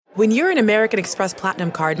When you're an American Express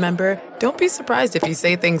Platinum card member, don't be surprised if you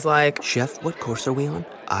say things like, "Chef, what course are we on?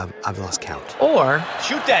 I've lost count." Or,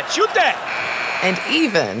 Shoot that! And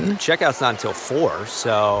even, Checkout's not until 4,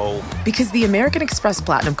 so... Because the American Express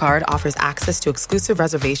Platinum Card offers access to exclusive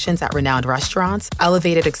reservations at renowned restaurants,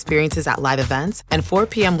 elevated experiences at live events, and 4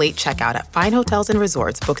 p.m. late checkout at fine hotels and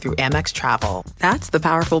resorts booked through Amex Travel. That's the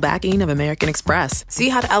powerful backing of American Express. See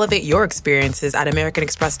how to elevate your experiences at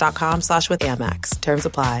americanexpress.com/withAmex. Terms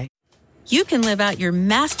apply. You can live out your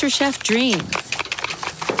MasterChef dreams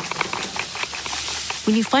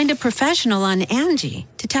when you find a professional on Angie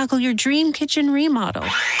to tackle your dream kitchen remodel.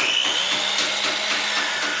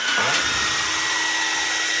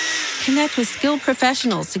 Connect with skilled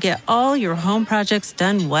professionals to get all your home projects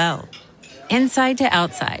done well. Inside to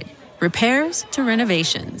outside, repairs to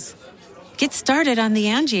renovations. Get started on the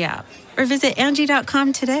Angie app or visit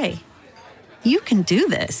Angie.com today. You can do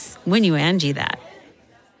this when you Angie that.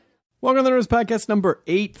 Welcome to the Nerdist Podcast number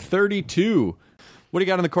 832. What do you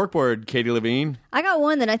got on the corkboard, Katie Levine? I got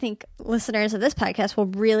one that I think listeners of this podcast will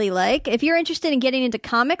really like. If you're interested in getting into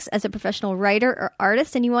comics as a professional writer or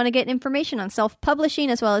artist and you want to get information on self-publishing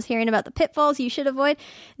as well as hearing about the pitfalls you should avoid,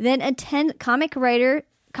 then attend comics writer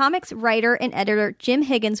and editor Jim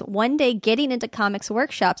Higgins' one-day Getting Into Comics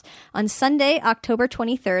workshops on Sunday, October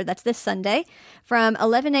 23rd. That's this Sunday, from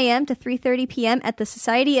 11 a.m. to 3:30 p.m. at the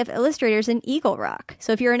Society of Illustrators in Eagle Rock.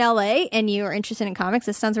 So if you're in LA and you are interested in comics,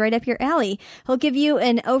 this sounds right up your alley. He'll give you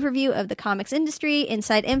an overview of the comics industry,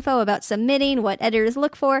 inside info about submitting, what editors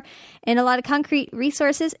look for, and a lot of concrete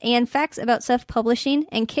resources and facts about self-publishing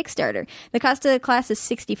and Kickstarter. The cost of the class is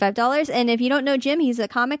 $65, and if you don't know Jim, he's a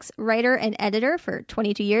comics writer and editor for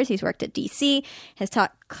 22 years. He's worked at DC, has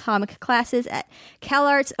taught comic classes at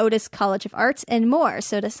CalArts, Otis College of Arts, and more.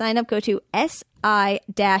 So to sign up, go to si-la.org,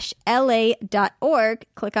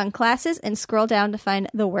 click on classes, and scroll down to find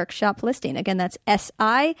the workshop listing. Again, that's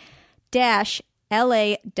si-la.org.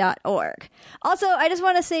 Also, I just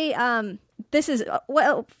want to say this is,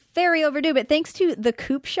 very overdue, but thanks to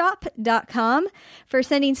thecoopshop.com for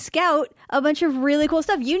sending Scout a bunch of really cool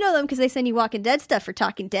stuff. You know them because they send you Walking Dead stuff for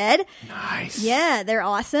Talking Dead. Nice. Yeah, they're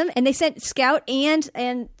awesome. And they sent Scout and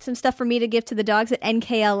some stuff for me to give to the dogs at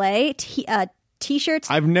NKLA, T-shirts.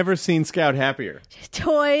 I've never seen Scout happier.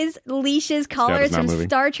 Toys, leashes, collars from moving.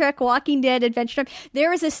 Star Trek, Walking Dead, Adventure Time. There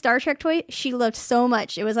was a Star Trek toy she loved so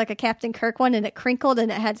much. It was like a Captain Kirk one, and it crinkled,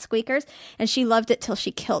 and it had squeakers, and she loved it till she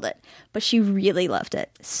killed it. But she really loved it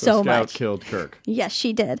so much. Scout killed Kirk. Yes,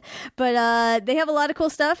 she did. But they have a lot of cool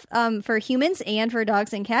stuff for humans and for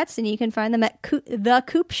dogs and cats, and you can find them at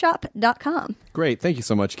thecoopshop.com. Great. Thank you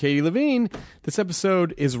so much, Katie Levine. This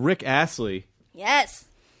episode is Rick Astley. Yes.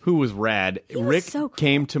 Who was rad. Rick so cool.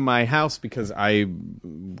 came to my house because I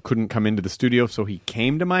couldn't come into the studio, so he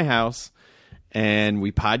came to my house, and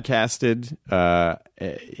we podcasted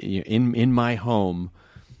in my home.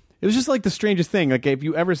 It was just like the strangest thing. Like, if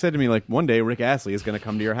you ever said to me, like, one day Rick Astley is going to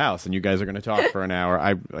come to your house and you guys are going to talk for an hour,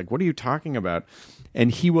 I'm like, what are you talking about? And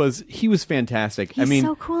he was fantastic. He's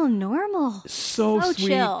so cool and normal. So sweet,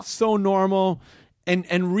 chill. so normal.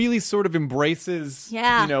 And really sort of embraces,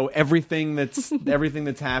 everything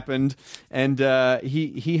that's happened. And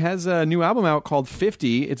he has a new album out called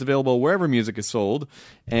 50. It's available wherever music is sold.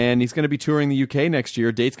 And he's going to be touring the UK next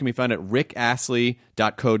year. Dates can be found at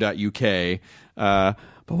rickastley.co.uk.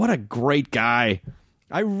 But what a great guy.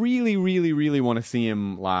 I really, really, really want to see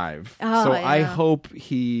him live. So yeah. I hope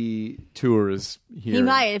he tours here. He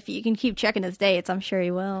might. If you can keep checking his dates, I'm sure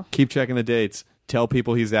he will. Keep checking the dates. Tell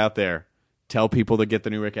people he's out there. Tell people to get the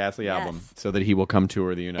new Rick Astley album so that he will come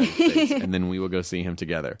tour the United States, and then we will go see him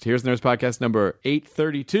together. So here's Nerdist Podcast number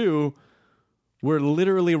 832. We're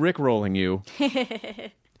literally Rickrolling you.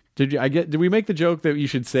 Did we make the joke that you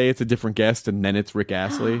should say it's a different guest and then it's Rick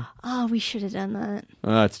Astley? Oh, we should have done that.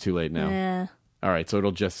 It's too late now. Yeah. All right, so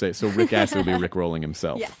it'll just say, so Rick Astley will be Rickrolling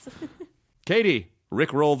himself. Yes. Katie,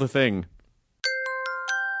 Rickroll the thing.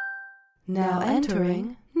 Now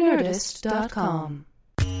entering Nerdist.com.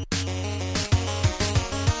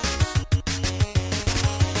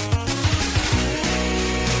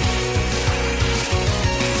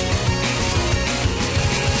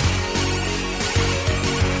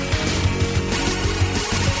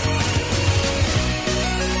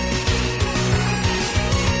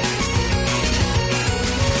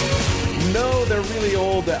 They're really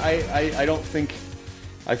old. I don't think.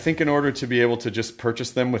 I think in order to be able to just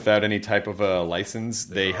purchase them without any type of a license,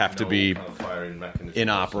 they have to be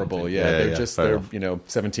inoperable. They're 17th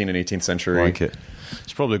and 18th century. Like it.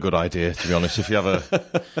 It's probably a good idea, to be honest. If you have a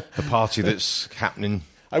party that's happening,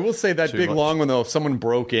 I will say that big long one though. If someone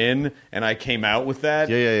broke in and I came out with that,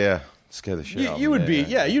 scare the shit out of me. You would be,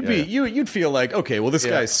 you'd feel like, okay, well, this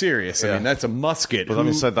guy's serious. I Yeah. mean, that's a musket. But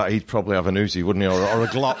having said that, he'd probably have an Uzi, wouldn't he, or a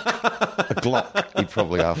Glock? A Glock, he'd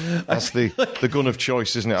probably have. That's the gun of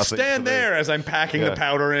choice, isn't it? I think, stand there as I'm packing the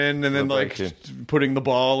powder in, and then like putting the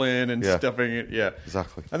ball in and stuffing it. Yeah,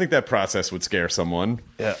 exactly. I think that process would scare someone.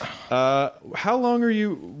 Yeah. How long are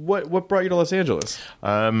you? What brought you to Los Angeles?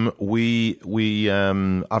 I've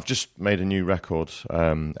just made a new record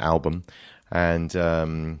album, and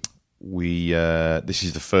this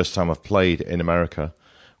is the first time I've played in America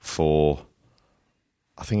for,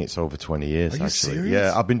 I think it's over 20 years. Are you actually. serious?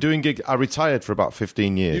 Yeah, I've been doing gigs. I retired for about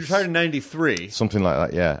 15 years. You retired in '93, something like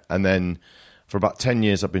that. Yeah, and then for about 10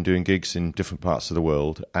 years I've been doing gigs in different parts of the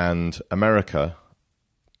world, and America,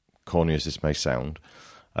 corny as this may sound,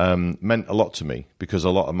 meant a lot to me because a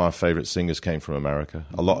lot of my favourite singers came from America.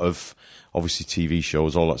 A lot of, obviously, TV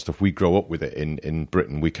shows, all that stuff. We grow up with it in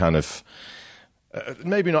Britain. We kind of,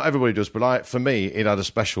 maybe not everybody does, but for me, it had a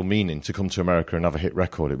special meaning to come to America and have a hit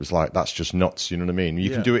record. It was like, that's just nuts, you know what I mean? You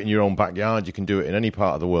can do it in your own backyard, you can do it in any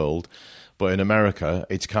part of the world, but in America,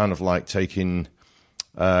 it's kind of like taking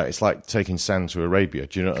sand to Arabia,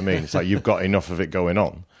 do you know what I mean? It's like you've got enough of it going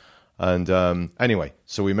on. And anyway,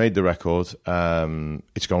 so we made the record.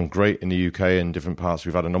 It's gone great in the UK and different parts.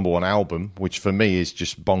 We've had a #1 album, which for me is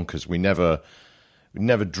just bonkers. We never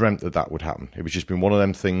dreamt that would happen. It was just been one of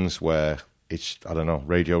them things where it's, I don't know,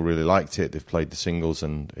 radio really liked it. They've played the singles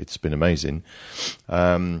and it's been amazing.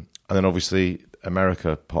 And then obviously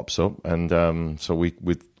America pops up, and so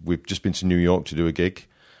we've just been to New York to do a gig.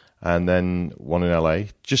 And then one in LA,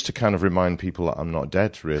 just to kind of remind people that I'm not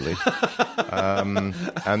dead, really. And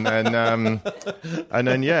then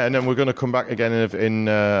we're going to come back again in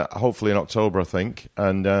hopefully in October, I think,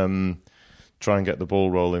 and try and get the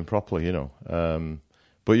ball rolling properly, you know.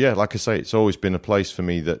 But yeah, like I say, it's always been a place for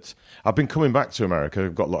me that I've been coming back to America.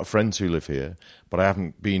 I've got a lot of friends who live here, but I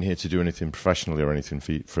haven't been here to do anything professionally or anything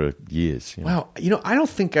for years. You know? Wow, I don't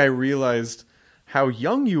think I realized how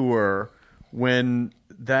young you were when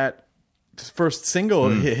that first single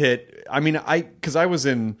hit. I mean, because I was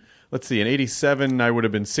in, let's see, in '87, I would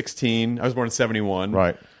have been 16. I was born in '71.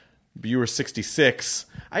 Right. You were 66.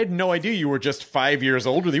 I had no idea you were just 5 years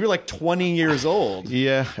older. You were like 20 years old.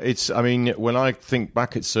 Yeah, I mean, when I think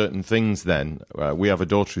back at certain things then, we have a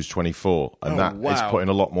daughter who's 24, and is putting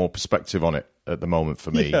a lot more perspective on it at the moment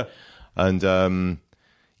for me. Yeah. And,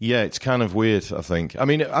 it's kind of weird, I think. I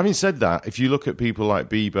mean, having said that, if you look at people like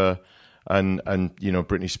Bieber and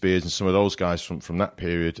Britney Spears and some of those guys from that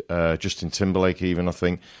period, Justin Timberlake even, I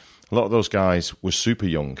think, a lot of those guys were super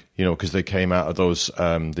young, because they came out of those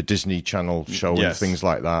the Disney Channel show and things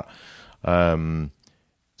like that.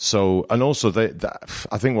 So, and also,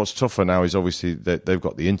 I think what's tougher now is obviously that they've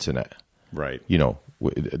got the internet. Right.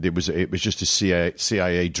 It was just a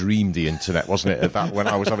CIA dream, the internet, wasn't it? When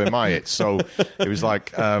I was having my hits, so it was like,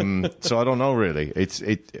 so I don't know really.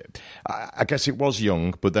 I guess it was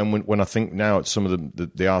young, but then when I think now at some of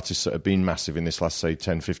the artists that have been massive in this last say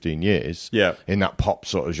 10, 15 years, in that pop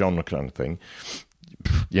sort of genre kind of thing.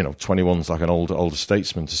 21's like an older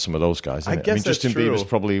statesman to some of those guys. Isn't I guess that's Justin true. Bieber's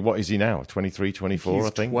probably, what is he now? 23, 24, He's I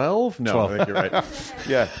think. 12? No, 12. I think you're right.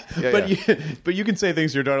 Yeah. But you can say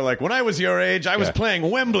things to your daughter like, when I was your age, I was playing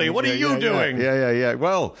Wembley. What are you doing? Yeah.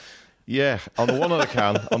 Well, yeah. On the one hand, I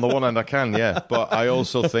can. On the one hand, I can. Yeah. But I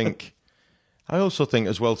also think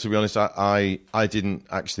as well, to be honest, I didn't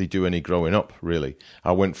actually do any growing up. Really,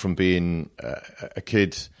 I went from being a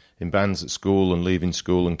kid in bands at school and leaving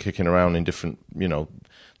school and kicking around in different,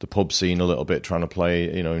 the pub scene a little bit, trying to play,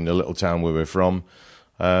 in the little town where we're from,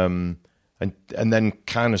 and then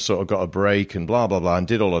kind of sort of got a break and blah blah blah and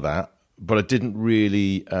did all of that. But I didn't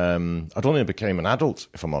really. I don't think I became an adult,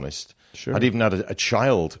 if I'm honest. Sure. I'd even had a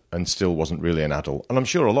child and still wasn't really an adult. And I'm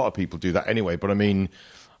sure a lot of people do that anyway. But I mean,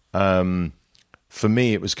 for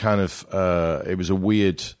me, it was kind of it was a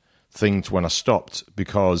weird thing when I stopped,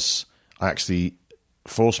 because I actually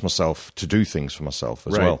forced myself to do things for myself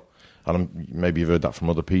as well. And maybe you've heard that from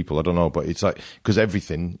other people. I don't know, but it's like, because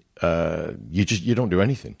everything, you don't do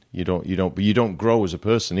anything. But you don't grow as a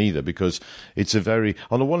person either, because it's on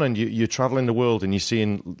the one hand, you're traveling the world and you're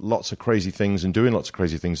seeing lots of crazy things and doing lots of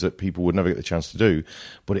crazy things that people would never get the chance to do.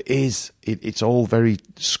 But it's all very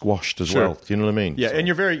squashed as well. Do you know what I mean? Yeah, so. And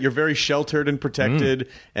you're very sheltered and protected,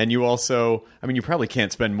 and you also, you probably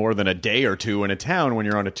can't spend more than a day or two in a town when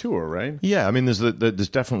you're on a tour, right? Yeah, there's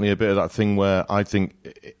definitely a bit of that thing where I think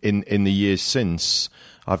in the years since,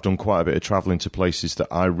 I've done quite a bit of travelling to places that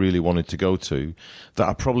I really wanted to go to, that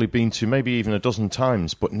I've probably been to maybe even a dozen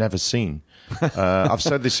times, but never seen. I've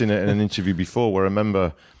said this in an interview before, where I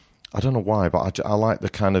remember I don't know why, but I like the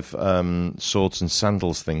kind of swords and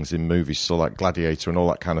sandals things in movies, so like Gladiator and all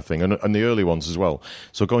that kind of thing, and the early ones as well.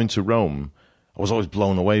 So going to Rome, I was always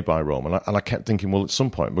blown away by Rome, and I kept thinking, well, at some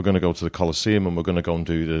point we're going to go to the Colosseum and we're going to go and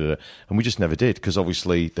do da. And we just never did, because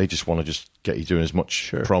obviously they just want to just get you doing as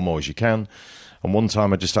much promo as you can. And one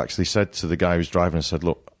time I just actually said to the guy who's driving, I said,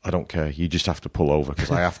 look, I don't care, you just have to pull over, because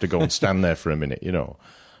I have to go and stand there for a minute, you know.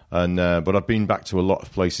 And but I've been back to a lot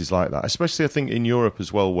of places like that, especially I think in Europe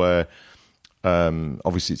as well, where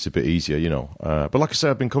obviously it's a bit easier, you know. But like I said,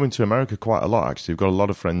 I've been coming to America quite a lot, actually. I've got a lot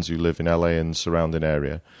of friends who live in LA and surrounding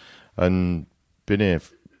area, and been here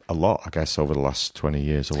a lot, I guess, over the last 20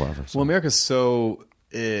 years or whatever. So. Well, America's so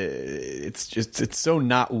it's so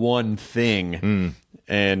not one thing,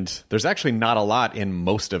 and there's actually not a lot in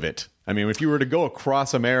most of it. I mean, if you were to go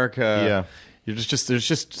across America, there's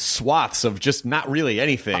just swaths of just not really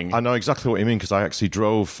anything. I know exactly what you mean, because I actually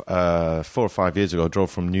drove 4 or 5 years ago. I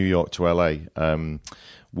drove from New York to LA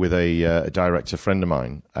with a director friend of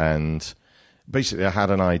mine, and basically I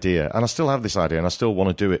had an idea, and I still have this idea, and I still want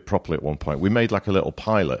to do it properly at one point. We made like a little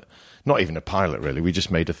pilot, not even a pilot really, we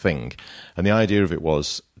just made a thing. And the idea of it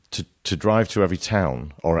was to drive to every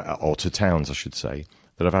town, or to towns I should say,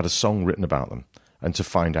 that have had a song written about them, and to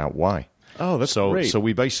find out why. Oh, that's great. So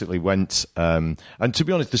we basically went, and to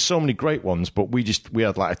be honest, there's so many great ones, but we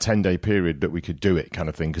had like a 10-day period that we could do it kind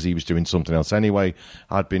of thing, because he was doing something else anyway.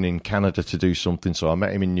 I'd been in Canada to do something, so I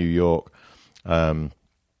met him in New York. And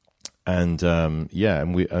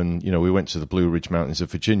we went to the Blue Ridge Mountains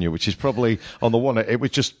of Virginia, which is probably on the one. It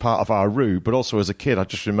was just part of our route, but also as a kid, I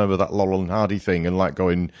just remember that Laurel and Hardy thing, and like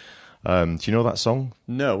going. Do you know that song?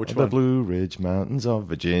 No, which one? The Blue Ridge Mountains of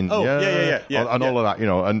Virginia. Oh, yeah. And all of that, you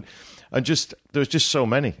know, and just there's just so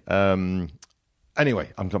many. Anyway,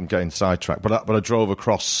 I'm getting sidetracked, but I drove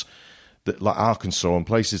across like Arkansas and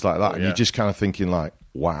places like that, and you're just kind of thinking like,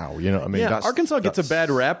 wow, you know what I mean? Yeah, Arkansas gets a bad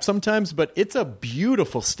rap sometimes, but it's a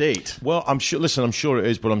beautiful state. Well, I'm sure it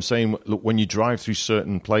is, but I'm saying, look, when you drive through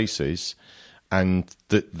certain places, and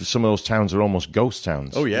some of those towns are almost ghost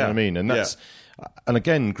towns. Oh, yeah. You know what I mean? And that's, and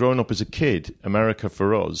again, growing up as a kid, America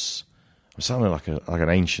for us, I'm sounding like an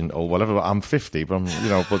ancient or whatever, but I'm 50, but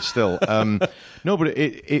but still. No, but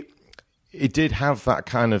it did have that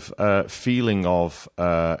kind of feeling of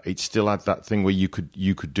it still had that thing where you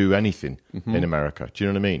could do anything in America. Do you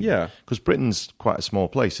know what I mean? Yeah. Because Britain's quite a small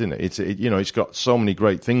place, isn't it? It's got so many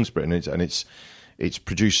great things, Britain, and it's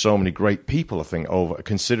produced so many great people. I think over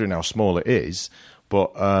considering how small it is,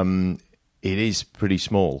 but it is pretty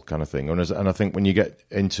small kind of thing. And I think when you get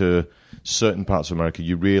into certain parts of America,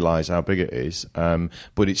 you realise how big it is.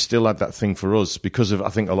 But it still had that thing for us because of, I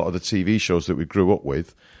think, a lot of the TV shows that we grew up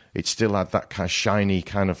with. It still had that kind of shiny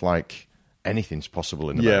kind of like anything's possible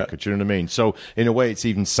in America. Do you know what I mean? So in a way, it's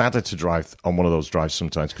even sadder to drive on one of those drives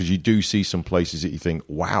sometimes, because you do see some places that you think,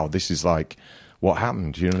 wow, this is like what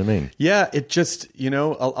happened. Do you know what I mean? Yeah, it just, a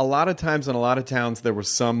lot of times in a lot of towns, there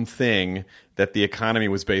was something that the economy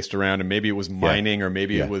was based around, and maybe it was mining or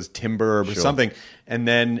maybe it was timber or something. And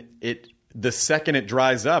then the second it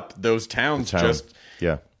dries up, those towns just...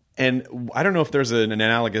 Yeah. And I don't know if there's an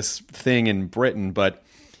analogous thing in Britain, but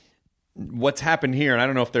what's happened here, and I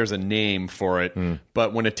don't know if there's a name for it,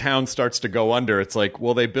 but when a town starts to go under, it's like,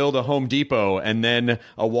 well, they build a Home Depot and then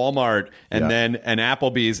a Walmart and then an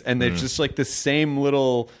Applebee's, and it's just like the same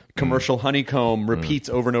little commercial honeycomb repeats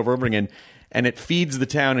over and over again. And it feeds the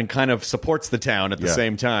town and kind of supports the town at the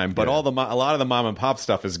same time. But a lot of the mom and pop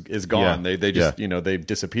stuff is gone. Yeah. They just they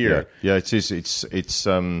disappear. Yeah, it is. It's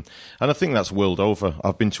and I think that's world over.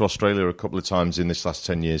 I've been to Australia a couple of times in this last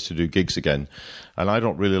 10 years to do gigs again, and I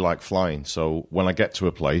don't really like flying. So when I get to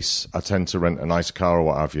a place, I tend to rent a nice car or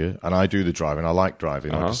what have you, and I do the driving. I like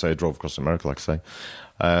driving. Like I say, I drove across America, like I say,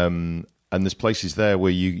 and there's places there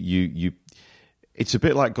where you it's a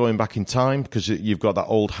bit like going back in time, because you've got that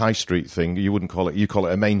old high street thing. You wouldn't call it, you call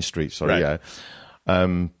it a main street, sorry, right.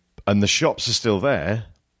 And the shops are still there,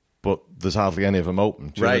 but there's hardly any of them open.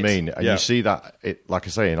 Do you know what I mean? And you see that, like I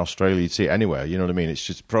say, in Australia, you'd see it anywhere. You know what I mean? It's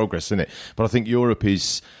just progress, isn't it? But I think Europe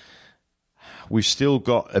is, we've still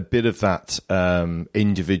got a bit of that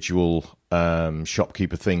individual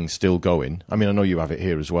shopkeeper thing still going. I mean, I know you have it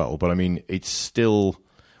here as well, but I mean, it's still...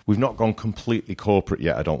 We've not gone completely corporate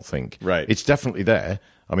yet, I don't think. Right. It's definitely there.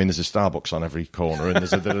 I mean, there's a Starbucks on every corner, and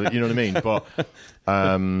there's you know what I mean? But,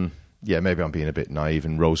 maybe I'm being a bit naive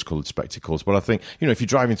and rose-coloured spectacles. But I think, if you're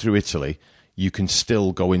driving through Italy, you can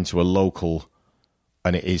still go into a local,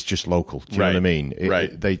 and it is just local. Do you know what I mean?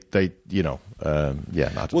 Right.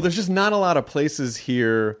 Well, there's just not a lot of places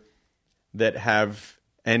here that have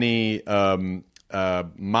any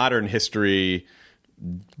modern history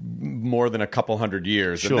more than a couple hundred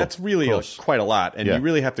years. Sure, and that's really quite a lot. And Yeah. you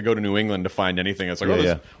really have to go to New England to find anything that's like,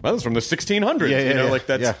 Yeah, well, it's from the 1600s. Yeah, you know, yeah, like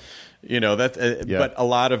that's, yeah. you know, that. But a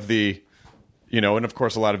lot of the, you know, and of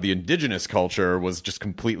course, a lot of the indigenous culture was just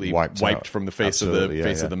completely wiped out. from the face Absolutely,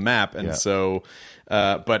 of the yeah. map. And Yeah. so,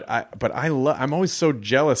 I'm always so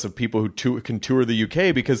jealous of people who can tour the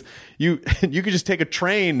UK, because you could just take a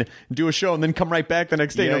train, do a show, and then come right back the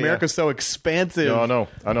next day. You know, America's so expansive. No,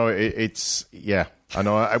 I know. It's I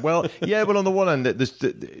know. But on the one hand,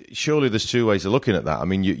 surely there's two ways of looking at that. I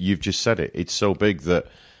mean, you've just said it. It's so big that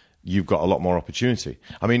you've got a lot more opportunity.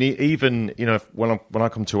 I mean, even, you know, when I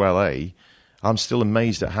come to LA, I'm still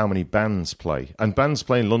amazed at how many bands play. And bands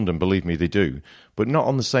play in London, believe me, they do, but not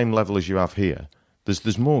on the same level as you have here.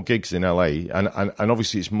 There's more gigs in LA, and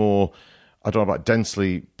obviously it's more, I don't know about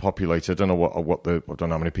densely populated. I don't know I don't know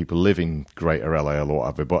how many people live in Greater LA or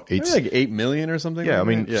whatever, but it's like 8 million or something. Yeah, like I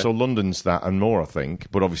mean, that. Yeah. so London's that and more, I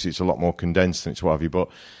think, but obviously it's a lot more condensed and it's what have you. But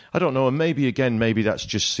I don't know, and maybe that's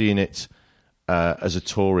just seeing it as a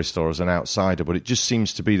tourist or as an outsider. But it just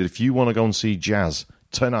seems to be that if you want to go and see jazz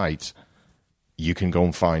tonight, you can go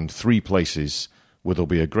and find 3 places where there'll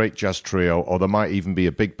be a great jazz trio, or there might even be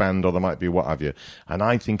a big band, or there might be what have you. And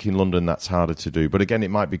I think in London that's harder to do. But again,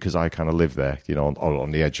 it might be because I kind of live there, you know,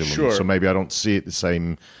 on the edge of London. So maybe I don't see it the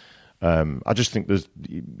same. I just think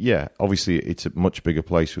obviously it's a much bigger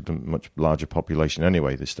place with a much larger population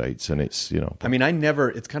anyway, the States, and it's, you know. I mean,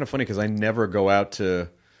 it's kind of funny because I never go out to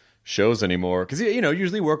shows anymore, because, you know,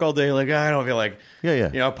 usually work all day, like, I don't feel like, you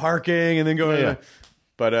know, parking and then going. Yeah.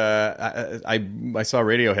 But I saw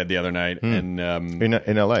Radiohead the other night, and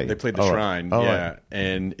in LA they played the Shrine, right.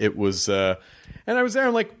 And it was, and I was there.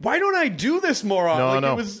 I'm like, why don't I do this more often?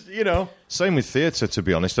 No. It was, you know. Same with theatre, to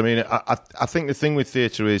be honest. I mean, I think the thing with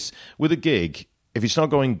theatre is, with a gig, if it's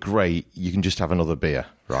not going great, you can just have another beer,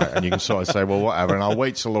 right? And you can sort of say, well, whatever, and I'll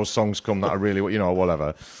wait till those songs come that I really, you know,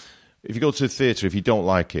 whatever. If you go to the theatre, if you don't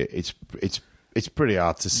like it, it's pretty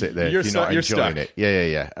hard to sit there if you're not enjoying it.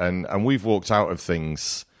 Yeah. And we've walked out of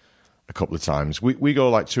things a couple of times. We go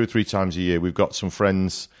like 2 or 3 times a year. We've got some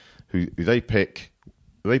friends who they pick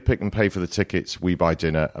and pay for the tickets. We buy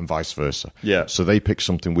dinner, and vice versa. Yeah. So they pick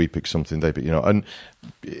something, we pick something. They pick, you know, and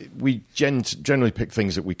we generally pick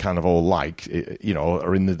things that we kind of all like, you know,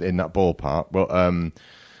 are in that ballpark.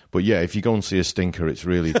 But yeah, if you go and see a stinker, it's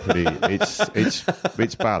really pretty.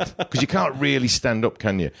 It's bad because you can't really stand up,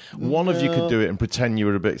 can you? One of you could do it and pretend you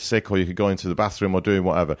were a bit sick, or you could go into the bathroom or doing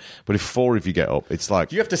whatever. But if 4 of you get up, it's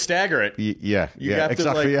like you have to stagger it. You have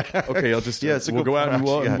exactly. To, like, okay, I'll just we'll go out and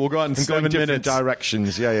we'll go out in 7 minutes. Different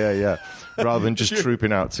directions. Yeah. Rather than just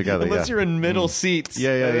trooping out together. Unless you're in middle seats.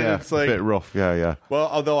 Yeah. It's like, a bit rough. Yeah. Well,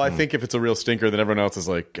 although I think if it's a real stinker, then everyone else is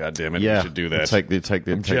like, God damn it, we should do that. Take the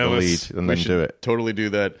lead and then do it. Totally do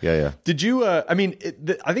that. Yeah. Did you? I mean,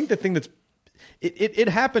 I think the thing that's it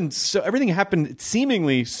happened. So everything happened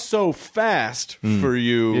seemingly so fast for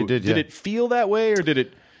you. It did. Did it feel that way, or did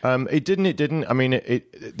it? It didn't. I mean,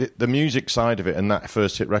 the music side of it and that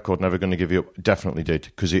first hit record, Never Gonna Give You Up, definitely did,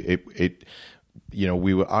 because it you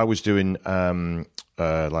know, I was doing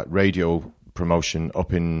like radio promotion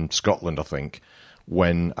up in Scotland, I think,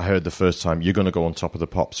 when I heard the first time You're Gonna Go on Top of the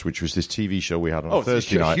Pops, which was this TV show we had on a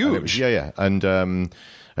Thursday night. Huge. And it was, and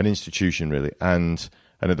an institution really, and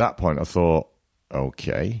at that point I thought,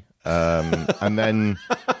 okay, and then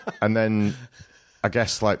I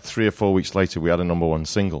guess like 3 or 4 weeks later we had a #1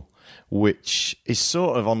 single, which is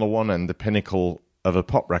sort of on the one end the pinnacle of a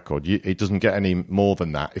pop record. It doesn't get any more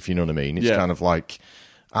than that, if you know what I mean. It's kind of like,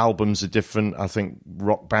 albums are different. I think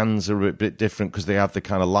rock bands are a bit different because they have the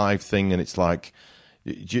kind of live thing, and it's like,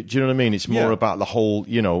 do you know what I mean? It's more about the whole,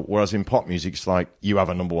 you know, whereas in pop music, it's like you have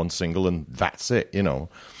a #1 single and that's it, you know.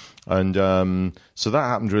 And so that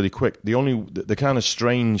happened really quick. The kind of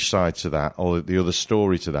strange side to that, or the other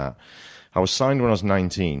story to that, I was signed when I was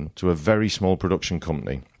 19 to a very small production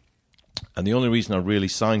company. And the only reason I really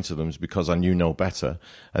signed to them is because I knew no better.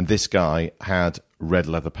 And this guy had red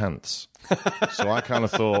leather pants. So I kind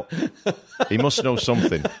of thought, he must know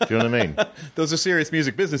something. Do you know what I mean? Those are serious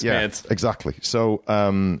music business pants. Exactly. So,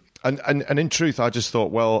 and in truth, I just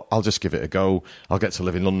thought, well, I'll just give it a go. I'll get to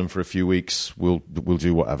live in London for a few weeks. We'll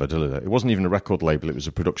do whatever. It wasn't even a record label. It was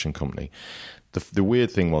a production company. The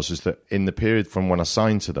weird thing was that in the period from when I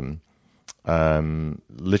signed to them,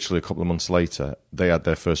 literally a couple of months later, they had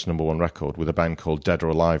their first #1 record with a band called Dead or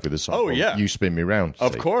Alive with a song called You Spin Me Round.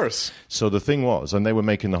 Of course. So the thing was, and they were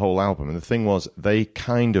making the whole album, and the thing was, they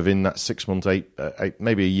kind of, in that 6 months,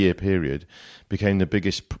 maybe a year period, became the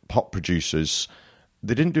biggest pop producers.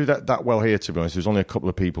 They didn't do that well here, to be honest. There was only a couple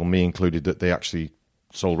of people, me included, that they actually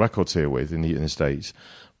sold records here with in the States,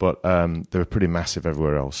 but they were pretty massive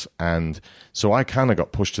everywhere else. And so I kind of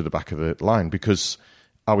got pushed to the back of the line because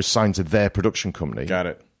I was signed to their production company. Got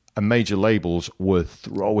it. And major labels were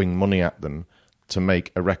throwing money at them to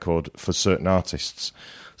make a record for certain artists.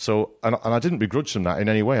 So, and I didn't begrudge them that in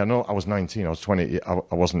any way. I know I was 19, I was 20. I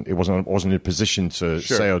wasn't in a position to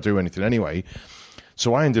say or do anything anyway.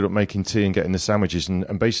 So I ended up making tea and getting the sandwiches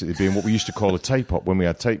and basically being what we used to call a tape op when we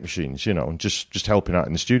had tape machines, and just helping out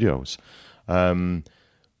in the studios,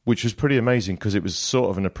 which was pretty amazing because it was sort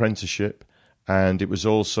of an apprenticeship, and it was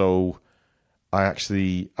also I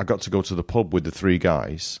got to go to the pub with the three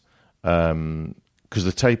guys because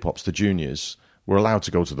the tape ops, the juniors, were allowed to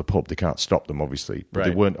go to the pub. They can't stop them, obviously, but they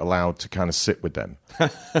weren't allowed to kind of sit with them.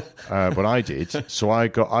 But I did, so I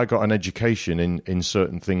got an education in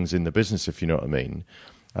certain things in the business, if you know what I mean.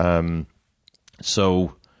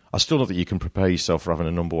 So I still don't think you can prepare yourself for having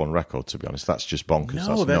a number one record. To be honest, that's just bonkers.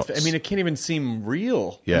 No, that's nuts. I mean, it can't even seem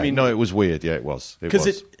real. Yeah, I mean, no, it was weird. Yeah, it was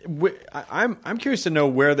because I'm curious to know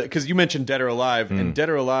where because you mentioned Dead or Alive, and Dead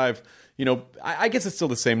or Alive, I guess it's still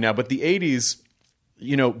the same now, but the 80s.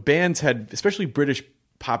 Bands had, especially British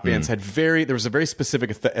pop bands, there was a very specific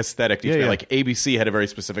aesthetic. Like ABC had a very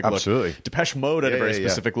specific look. Absolutely. Depeche Mode had a very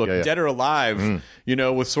specific look. Dead or Alive,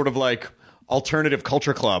 was sort of like alternative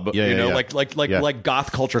culture club. Like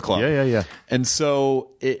goth culture club. Yeah. And so,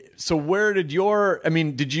 where did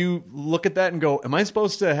did you look at that and go, am I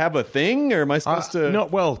supposed to have a thing, or am I supposed to? No.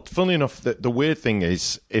 Well, funnily enough, the weird thing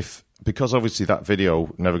is because obviously that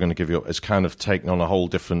video, Never Gonna Give You Up, has kind of taken on a whole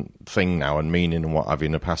different thing now and meaning and what have you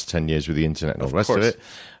in the past 10 years with the internet and all the rest of it.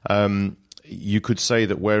 You could say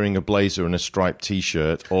that wearing a blazer and a striped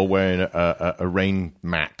T-shirt or wearing a rain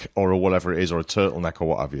mac or whatever it is, or a turtleneck or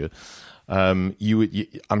what have you,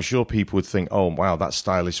 I'm sure people would think, oh, wow, that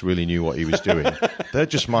stylist really knew what he was doing. They're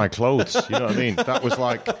just my clothes. You know what I mean? That was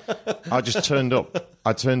like, I just turned up.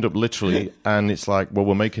 I turned up literally, and it's like, well,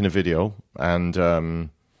 we're making a video, and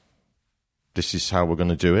this is how we're going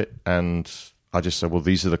to do it. And I just said, well,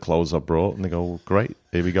 these are the clothes I brought. And they go, well, great,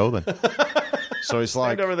 here we go then. So it's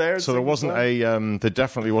like, over there, so there wasn't there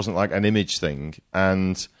definitely wasn't like an image thing.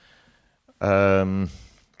 And yeah,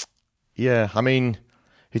 I mean,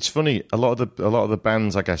 it's funny. A lot of the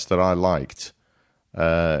bands, I guess, that I liked,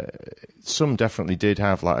 some definitely did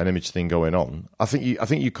have like an image thing going on. I think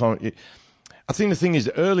you can't. I think the thing is,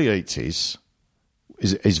 the early 80s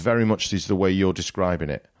is very much the way you're describing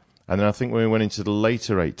it. And then I think when we went into the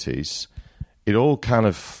later 80s, it all kind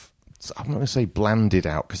of, I'm not going to say blanded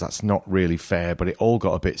out because that's not really fair, but it all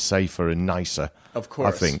got a bit safer and nicer. Of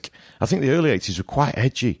course. I think the early 80s were quite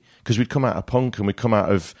edgy because we'd come out of punk and we'd come out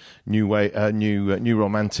of new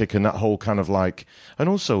romantic and that whole kind of like, and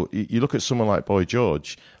also you look at someone like Boy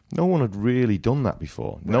George, no one had really done that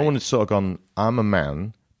before. Right. No one had sort of gone, I'm a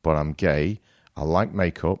man, but I'm gay. I like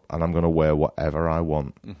makeup, and I'm going to wear whatever I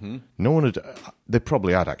want. Mm-hmm. No one had. They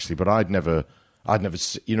probably had actually, but I'd never. You know what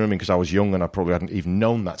I mean? Because I was young, and I probably hadn't even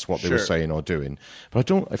known that's what they were saying or doing. But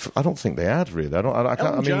I don't think they had really.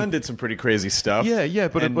 Elton John did some pretty crazy stuff. Yeah.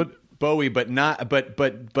 But Bowie, but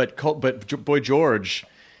Boy George,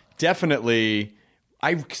 definitely.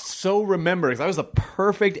 I so remember because I was the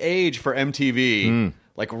perfect age for MTV.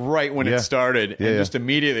 Like right when it started, and just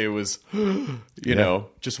immediately it was,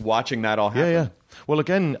 just watching that all happen. Yeah. Well,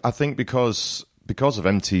 again, I think because of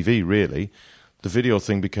MTV, really, the video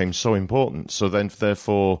thing became so important. So then,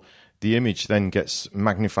 therefore, the image then gets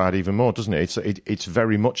magnified even more, doesn't it? It's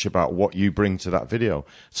very much about what you bring to that video.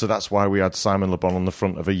 So that's why we had Simon Le Bon on the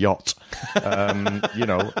front of a yacht,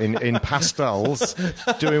 in pastels,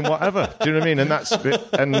 doing whatever. Do you know what I mean?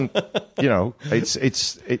 And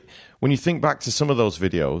it's when you think back to some of those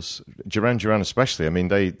videos, Duran Duran especially, I mean,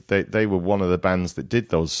 they were one of the bands that did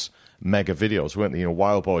those mega videos, weren't they?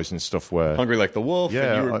 Wild Boys and stuff where... Hungry Like the Wolf,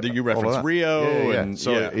 and you referenced Rio. Yeah. And,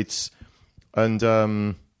 so it's... And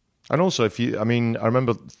also, I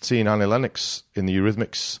remember seeing Annie Lennox in the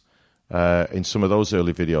Eurythmics in some of those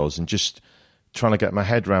early videos and just trying to get my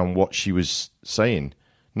head around what she was saying.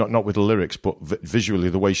 Not with the lyrics, but visually,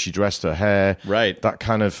 the way she dressed, her hair. Right. That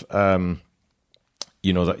kind of... that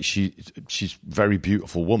she's a very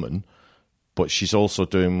beautiful woman, but she's also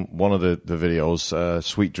doing one of the videos,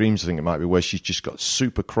 Sweet Dreams, I think it might be, where she's just got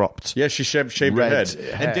super cropped. Yeah, she shaved her head.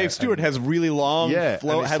 And Dave Stewart has really long,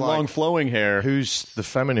 long flowing hair. Who's the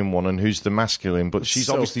feminine one and who's the masculine? But she's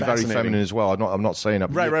so obviously very feminine as well. I'm not saying that.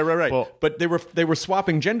 Right. But they were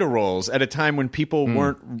swapping gender roles at a time when people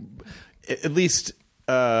weren't, at least...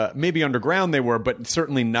 maybe underground they were, but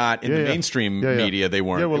certainly not in the mainstream media they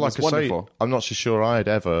weren't. Yeah, well, it was like I wonderful. say, I'm not so sure I'd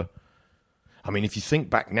ever... I mean, if you think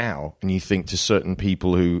back now and you think to certain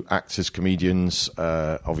people who actors, comedians,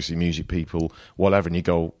 obviously music people, whatever, and you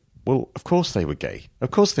go, well, of course they were gay.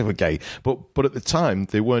 Of course they were gay. But at the time,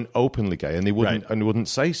 they weren't openly gay, and they wouldn't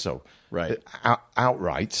say so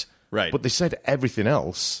outright. Right. But they said everything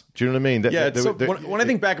else. Do you know what I mean? When I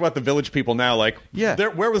think back about the Village People now, like,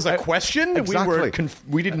 where was a question? Exactly.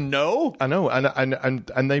 We didn't know. I know,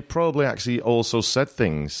 and they probably actually also said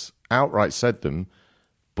things, outright said them,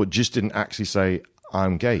 but just didn't actually say,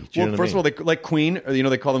 I'm gay. Do you know what first I mean? of all, they like Queen, or,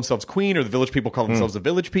 they call themselves Queen, or the Village People call themselves the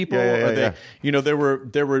Village People. There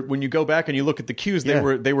were when you go back and you look at the cues, they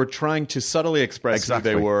were trying to subtly express who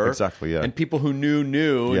they were. Exactly, yeah. And people who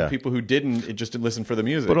knew, and people who didn't, it just didn't listen for the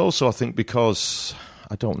music. But also, I think because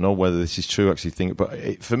I don't know whether this is true. Actually,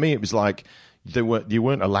 but for me, it was like you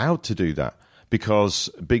weren't allowed to do that because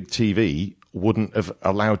big TV wouldn't have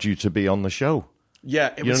allowed you to be on the show.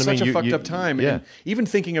 Yeah, it was such a fucked up time. Yeah. And even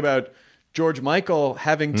thinking about George Michael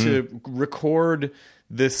having to record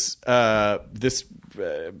this kind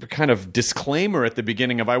of disclaimer at the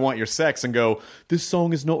beginning of "I Want Your Sex" and go, "This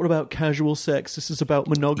song is not about casual sex. This is about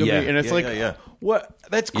monogamy." And it's what?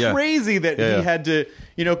 That's crazy that he had to,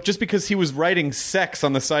 just because he was writing "sex"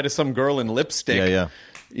 on the side of some girl in lipstick. And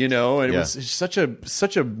it was such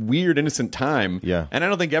a weird, innocent time. Yeah. And I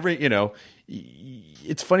don't think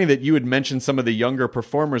it's funny that you had mentioned some of the younger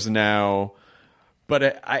performers now.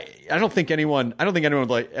 But I don't think anyone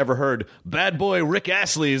like ever heard "Bad Boy Rick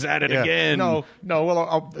Astley is at it again." No.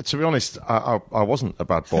 Well, to be honest, I wasn't a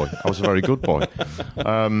bad boy. I was a very good boy.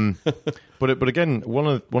 But again, one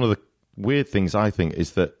of the weird things I think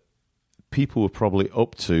is that people were probably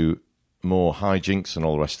up to more hijinks and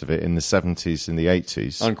all the rest of it in the 70s and the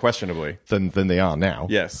 80s, unquestionably, than they are now.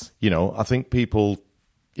 Yes, I think people,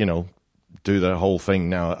 do the whole thing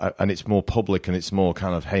now, and it's more public, and it's more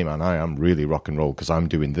kind of, hey man, I am really rock and roll because I'm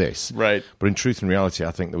doing this. Right. But in truth and reality, I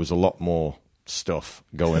think there was a lot more stuff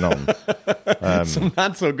going on. Some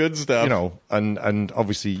not so good stuff. And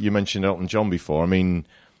obviously you mentioned Elton John before. I mean,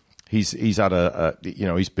 he's had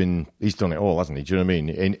he's done it all, hasn't he? Do you know what I mean?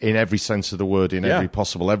 In every sense of the word, in every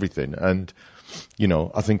possible everything. And,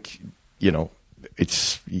 I think,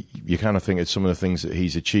 it's, you kind of think it's some of the things that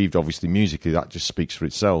he's achieved, obviously musically, that just speaks for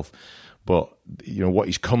itself. But, what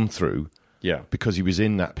he's come through, because he was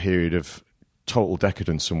in that period of total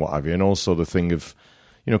decadence and what have you, and also the thing of,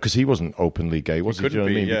 because he wasn't openly gay, was he? Do you know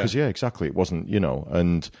what I mean? Yeah. Because, exactly, it wasn't,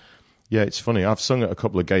 and, it's funny, I've sung at a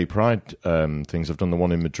couple of gay pride things. I've done the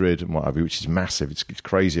one in Madrid and what have you, which is massive. It's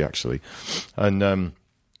crazy, actually. And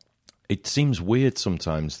it seems weird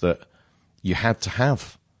sometimes that you had to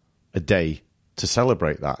have a day to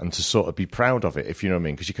celebrate that and to sort of be proud of it, if you know what I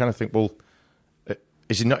mean, because you kind of think, well,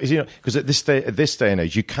 is he not? Because at this day and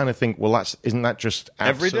age, you kind of think, well, isn't that just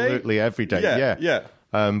absolutely every day? Yeah.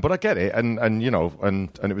 But I get it, and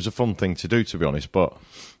it was a fun thing to do, to be honest. But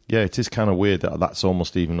it is kind of weird that that's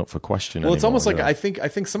almost even up for question. Well, it's anymore, almost like I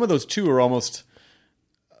think some of those too are almost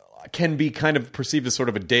can be kind of perceived as sort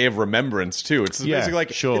of a day of remembrance too. It's basically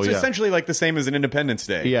like it's essentially like the same as an Independence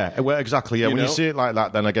Day. Yeah, well, exactly. Yeah, when you see it like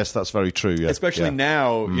that, then I guess that's very true. Yeah. Especially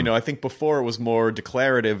now, I think before it was more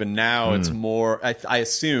declarative, and now it's more. I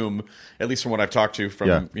assume, at least from what I've talked to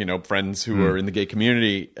from friends who are in the gay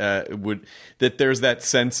community, that there's that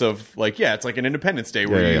sense of like, it's like an Independence Day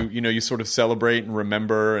where you sort of celebrate and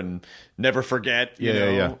remember and never forget. You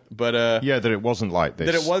know? But that it wasn't like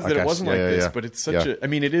this. It wasn't like this. But it's such a. I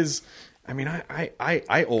mean, it is. I mean,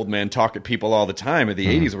 I old man talk at people all the time. At the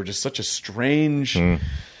 80s were just such a strange. I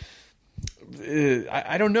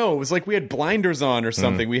don't know. It was like we had blinders on or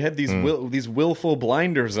something. We had these these willful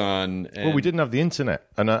blinders on. And well, we didn't have the internet,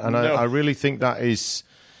 and I really think that is.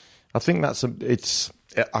 I think that's it's.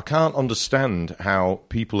 I can't understand how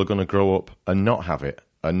people are going to grow up and not have it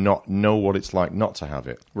and not know what it's like not to have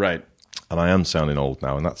it. Right. And I am sounding old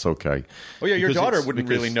now, and that's okay. Oh yeah, your daughter wouldn't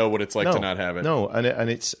really know what it's like to not have it. No,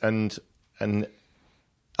 and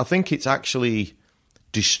I think it's actually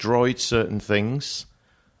destroyed certain things,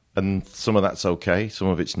 and some of that's okay, some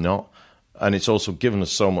of it's not, and it's also given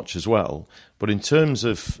us so much as well. But in terms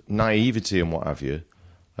of naivety and what have you,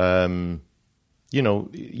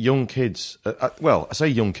 young kids. Well, I say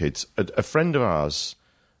young kids. A friend of ours,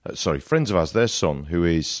 friends of ours, their son, who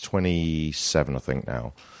is 27, I think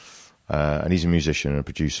now. And he's a musician and a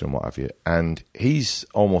producer and what have you. And he's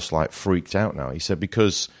almost like freaked out now. He said,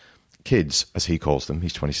 because kids, as he calls them,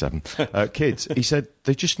 he's 27, kids, he said,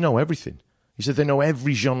 they just know everything. He said, they know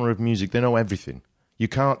every genre of music. They know everything. You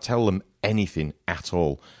can't tell them anything at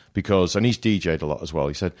all and he's DJ'd a lot as well.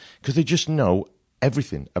 He said, because they just know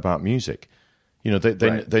everything about music.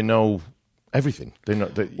 They know everything. They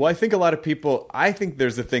know. Well, I think a lot of people. I think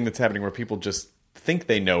there's a thing that's happening where people just think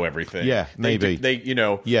they know everything. Yeah, maybe they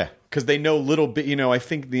yeah, because they know little bit. I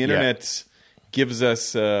think the internet gives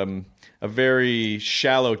us a very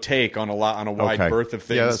shallow take on a wide berth of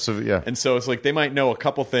things. Yeah. And so it's like they might know a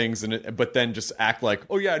couple things, but then just act like,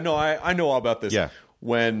 oh yeah, no, I know all about this. Yeah.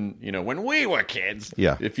 When we were kids,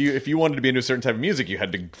 yeah. if you wanted to be into a certain type of music, you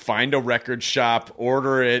had to find a record shop,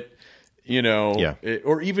 order it.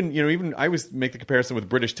 Or even I always make the comparison with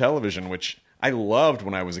British television, which I loved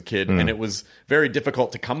when I was a kid, and it was very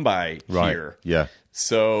difficult to come by here. Yeah.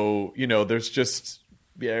 So there's just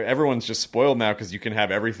everyone's just spoiled now because you can have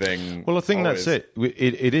everything. Well, I think always. that's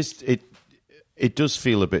it. It does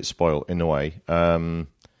feel a bit spoiled in a way.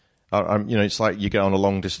 It's like you get on a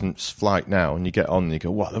long distance flight now, and you get on and you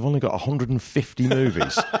go, "What? They've only got 150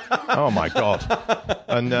 movies." Oh my god!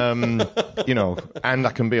 And and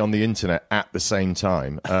I can be on the internet at the same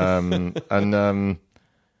time.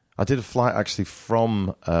 I did a flight actually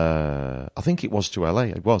from I think it was to LA.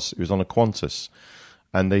 It was on a Qantas,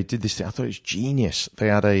 and they did this thing. I thought it was genius. They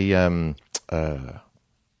had a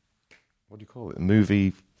what do you call it?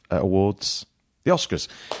 Movie awards. The Oscars.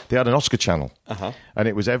 They had an Oscar channel, and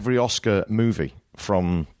it was every Oscar movie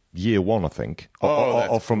from year one, I think.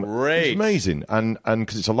 That's from great. It's amazing, and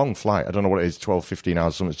because it's a long flight, I don't know what it is, 12, 15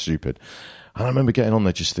 hours, something stupid. And I remember getting on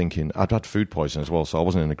there just thinking, I'd had food poisoning as well, so I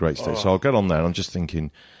wasn't in a great state. So I'll get on there, and I'm just thinking,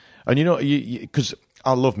 and because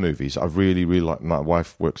I love movies, I really, really like. My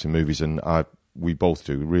wife works in movies, and we both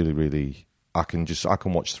do. Really, really, I can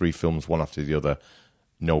watch 3 films one after the other.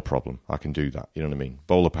 No problem. I can do that. You know what I mean?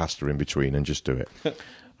 Bowl of pasta in between and just do it.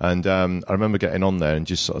 And I remember getting on there and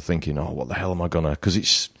just sort of thinking, oh, what the hell am I going to... Because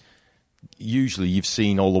it's... Usually you've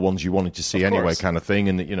seen all the ones you wanted to see anyway kind of thing.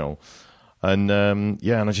 And, And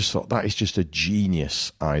I just thought, that is just a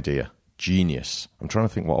genius idea. Genius. I'm trying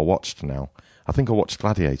to think what I watched now. I think I watched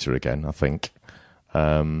Gladiator again, I think.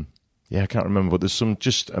 I can't remember, but there's some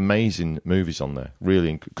just amazing movies on there,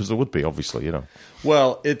 really, because there would be, obviously,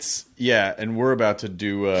 Well, it's and we're going to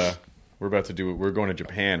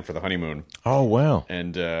Japan for the honeymoon. Oh wow!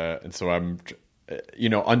 And so I'm,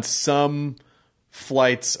 on some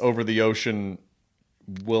flights over the ocean,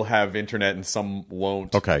 we'll have internet and some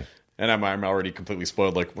won't. Okay. And I'm already completely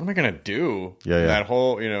spoiled. Like, what am I going to do? Yeah. That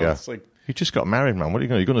whole, it's like. You just got married, man. What are you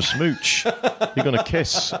going to do? You're going to smooch. You're going to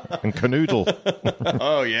kiss and canoodle.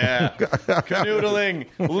 Oh, yeah. Canoodling.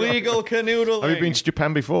 Legal canoodling. Have you been to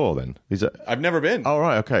Japan before, then? I've never been. Oh,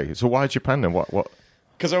 right, okay. So why Japan, then? What?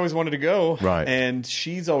 Because I always wanted to go. Right. And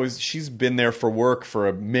she's been there for work for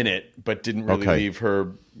a minute, but didn't really leave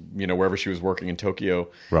her, wherever she was working in Tokyo.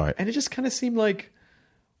 Right. And it just kind of seemed like...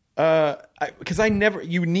 Because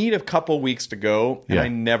you need a couple weeks to go, and I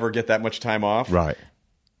never get that much time off. Right.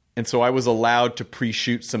 And so I was allowed to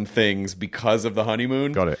pre-shoot some things because of the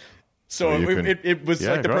honeymoon. Got it. So it was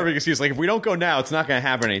like the perfect excuse. Like, if we don't go now, it's not going to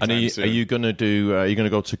happen anytime soon. Are you going to do? Are you going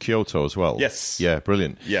to go to Kyoto as well? Yes. Yeah,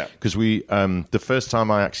 brilliant. Yeah. Because the first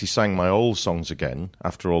time I actually sang my old songs again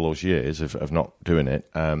after all those years of not doing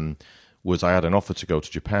it, was I had an offer to go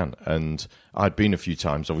to Japan, and I'd been a few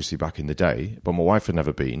times, obviously back in the day, but my wife had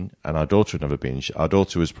never been, and our daughter had never been. Our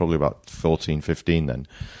daughter was probably about 14, 15 then,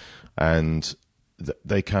 and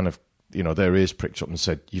they kind of, their ears pricked up and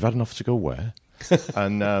said, "You've had an offer to go where?"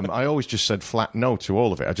 And I always just said flat no to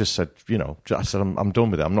all of it. I just said, I'm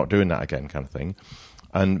done with it. I'm not doing that again, kind of thing.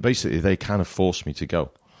 And basically, they kind of forced me to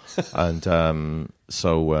go. And and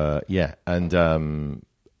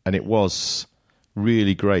it was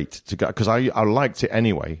really great to go, because I liked it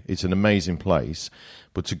anyway. It's an amazing place,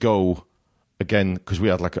 but to go again, because we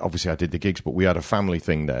had obviously I did the gigs, but we had a family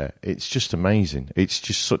thing there. It's just amazing. It's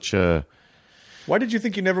just such a... Why did you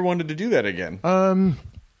think you never wanted to do that again?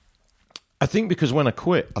 I think because when I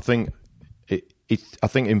quit, I think I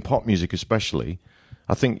think in pop music especially,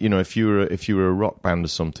 I think if you were a rock band or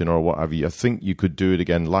something or what have you, I think you could do it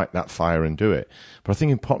again, light that fire and do it. But I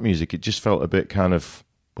think in pop music, it just felt a bit kind of,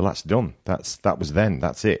 well, that's done. That was then.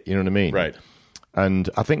 That's it. You know what I mean? Right. And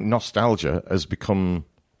I think nostalgia has become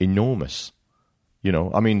enormous.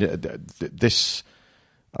 I mean, this.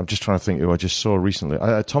 I'm just trying to think who I just saw recently.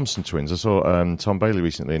 Thompson Twins. I saw Tom Bailey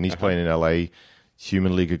recently, and he's playing in LA.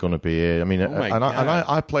 Human League are going to be here. I mean,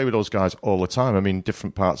 I play with those guys all the time. I mean,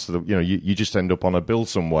 different parts of the, you just end up on a bill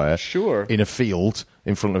somewhere, sure, in a field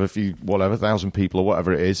in front of a few, 1,000 people or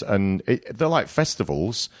whatever it is, and they're like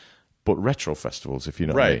festivals, but retro festivals, if you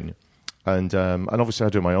know what I mean. And obviously I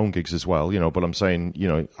do my own gigs as well, but I'm saying,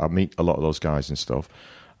 I meet a lot of those guys and stuff.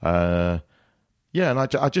 And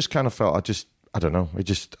I just kind of felt, I don't know,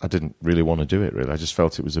 I didn't really want to do it, really. I just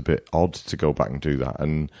felt it was a bit odd to go back and do that.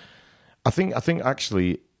 And I think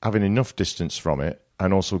actually having enough distance from it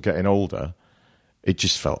and also getting older, it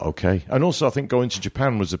just felt okay. And also, I think going to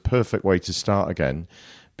Japan was a perfect way to start again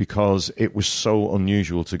because it was so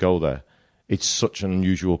unusual to go there. It's such an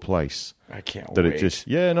unusual place. I can't that wait. It just,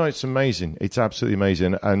 it's amazing. It's absolutely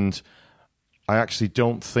amazing. And I actually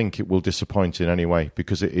don't think it will disappoint in any way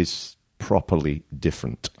because it is properly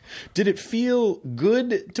different. Did it feel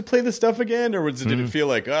good to play the stuff again, or did it feel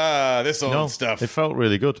like, this old stuff? It felt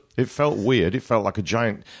really good. It felt weird. It felt like a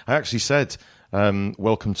giant... I actually said...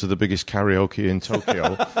 welcome to the biggest karaoke in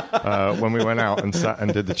Tokyo when we went out and sat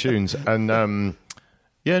and did the tunes. And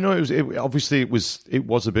obviously it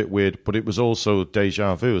was a bit weird, but it was also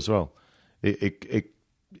deja vu as well.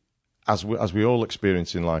 As we all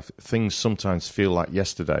experience in life, things sometimes feel like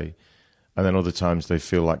yesterday, and then other times they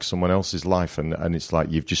feel like someone else's life, and it's like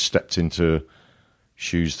you've just stepped into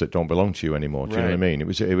shoes that don't belong to you anymore. Do you know what I mean? It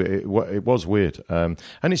was weird, and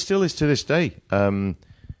it still is to this day.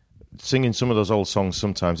 Singing some of those old songs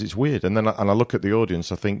sometimes it's weird, and I look at the audience.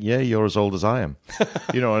 I think, yeah, you're as old as I am,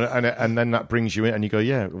 and then that brings you in, and you go,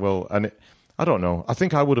 yeah, well, I don't know. I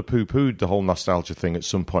think I would have poo-pooed the whole nostalgia thing at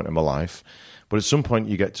some point in my life, but at some point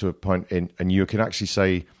you get to a point and you can actually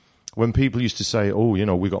say, when people used to say, oh,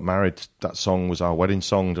 we got married, that song was our wedding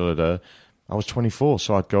song, I was 24,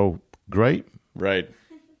 so I'd go, great, right?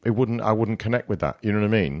 I wouldn't connect with that. You know what I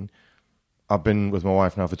mean? I've been with my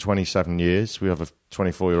wife now for 27 years. We have a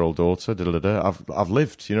 24-year-old daughter. I've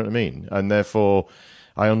lived, you know what I mean? And therefore,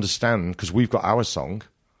 I understand, because we've got our song.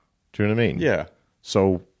 Do you know what I mean? Yeah.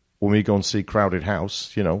 So when we go and see Crowded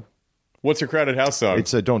House, What's your Crowded House song?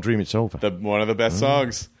 It's Don't Dream It's Over. One of the best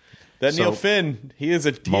songs. That Neil Finn, he is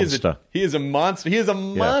a monster. He is a monster. He is a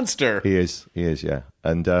monster. He is, yeah.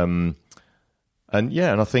 And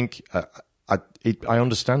I think I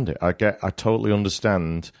understand it. I totally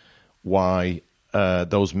understand why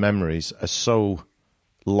those memories are so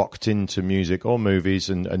locked into music or movies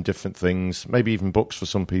and different things, maybe even books for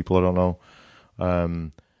some people, I don't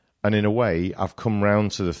know. And in a way, I've come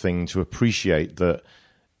round to the thing to appreciate that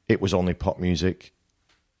it was only pop music,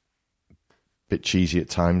 a bit cheesy at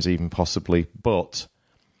times even possibly, but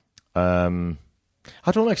I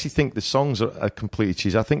don't actually think the songs are completely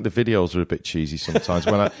cheesy. I think the videos are a bit cheesy sometimes.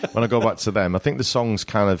 when I go back to them, I think the songs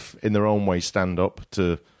kind of, in their own way, stand up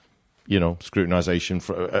to, scrutinization,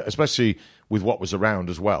 for, especially with what was around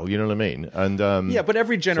as well. You know what I mean? And but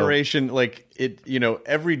every generation,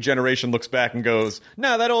 every generation looks back and goes,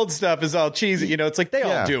 "No, that old stuff is all cheesy." It's like they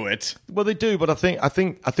all do it. Well, they do, but I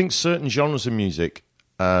think certain genres of music.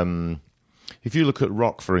 If you look at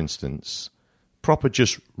rock, for instance, proper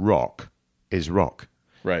just rock is rock.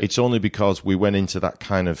 Right. It's only because we went into that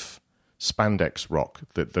kind of spandex rock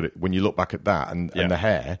that when you look back at that and the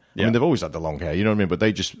hair, I mean, they've always had the long hair, you know what I mean? But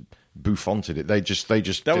they just bouffanted it. They just that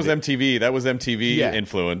was MTV. That was MTV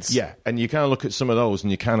influence. Yeah, and you kind of look at some of those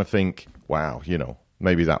and you kind of think, wow,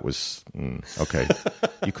 maybe that was okay.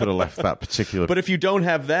 You could have left that particular. But if you don't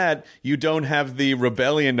have that, you don't have the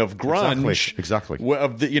rebellion of grunge. Exactly.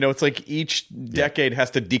 It's like each decade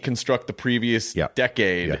has to deconstruct the previous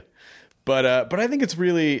decade. Yeah. But I think it's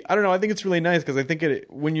really, I don't know, I think it's really nice because I think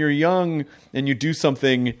when you're young and you do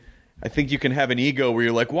something, I think you can have an ego where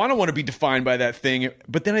you're like, well, I don't want to be defined by that thing.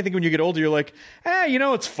 But then I think when you get older, you're like,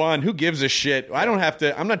 it's fun. Who gives a shit? I don't have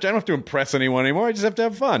to impress anyone anymore. I just have to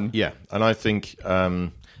have fun. Yeah. And I think, I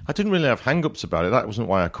didn't really have hang-ups about it. That wasn't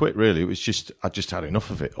why I quit, really. It was just, I just had enough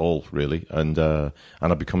of it all, really. And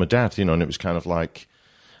I'd become a dad, and it was kind of like,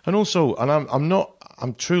 and also, and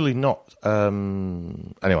I'm truly not,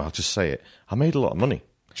 anyway, I'll just say it. I made a lot of money.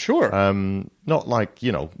 Sure. Not like,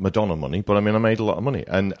 Madonna money, but I mean, I made a lot of money.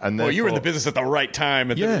 And well, you were in the business at the right time.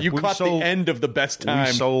 You caught the end of the best time.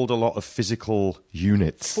 We sold a lot of physical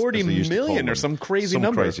units. 40 million or some crazy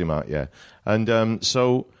number. Some crazy amount, yeah. And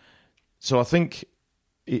so I think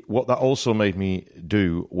what that also made me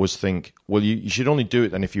do was think, well, you should only do it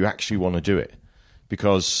then if you actually want to do it.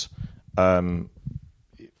 Because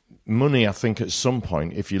money, I think, at some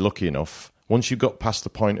point, if you're lucky enough, once you got past the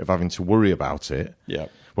point of having to worry about it,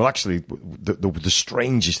 well, actually, the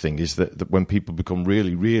strangest thing is that when people become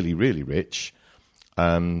really, really, really rich,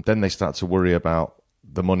 then they start to worry about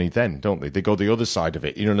the money then, don't they? They go the other side of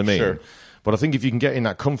it, you know what I mean? Sure. But I think if you can get in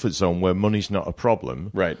that comfort zone where money's not a problem,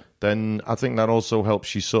 right, then I think that also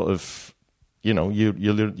helps you sort of, you're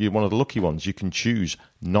one of the lucky ones. You can choose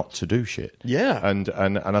not to do shit. Yeah. And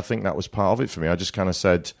I think that was part of it for me. I just kind of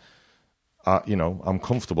said, I'm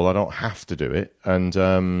comfortable. I don't have to do it.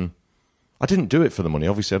 And I didn't do it for the money.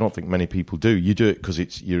 Obviously, I don't think many people do. You do it because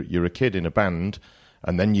you're a kid in a band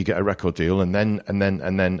and then you get a record deal, and then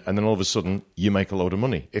all of a sudden you make a load of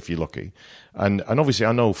money if you're lucky. And obviously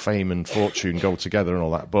I know fame and fortune go together and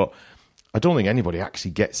all that, but I don't think anybody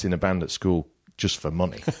actually gets in a band at school just for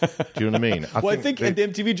money. Do you know what I mean? I think in the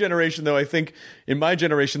MTV generation, though, I think in my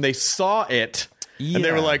generation they saw it. Yeah. And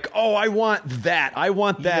they were like, "Oh, I want that. I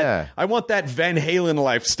want that. Yeah. I want that Van Halen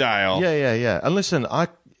lifestyle." Yeah. And listen,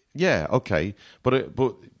 okay,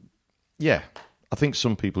 but yeah, I think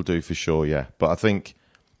some people do for sure. Yeah, but I think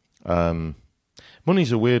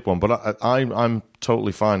money's a weird one. But I'm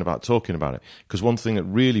totally fine about talking about it, because one thing that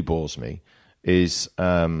really bores me is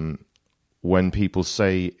when people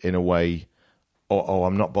say in a way, "Oh,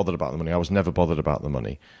 I'm not bothered about the money. I was never bothered about the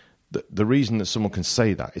money." The reason that someone can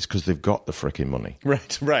say that is because they've got the frickin' money.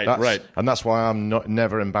 Right. And that's why I'm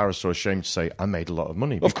never embarrassed or ashamed to say I made a lot of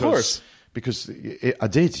money. Of course. Because I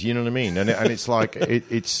did, you know what I mean? And it's like,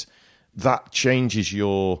 it's that changes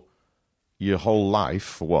your whole life,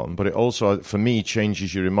 for one, but it also, for me,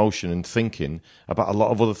 changes your emotion and thinking about a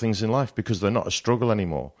lot of other things in life, because they're not a struggle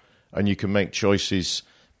anymore. And you can make choices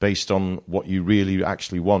based on what you really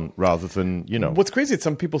actually want, rather than, What's crazy is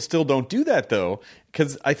some people still don't do that, though,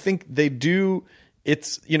 because I think they do.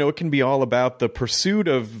 It's, it can be all about the pursuit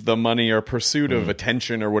of the money or pursuit of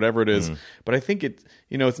attention or whatever it is. But I think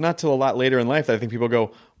it's not till a lot later in life that I think people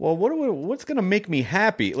go, well, what's going to make me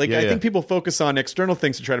happy? Like, I think people focus on external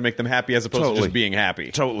things to try to make them happy, as opposed to just being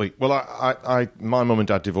happy. Totally. Well, my mum and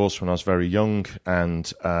dad divorced when I was very young,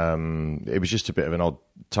 and it was just a bit of an odd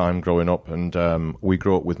time growing up. And we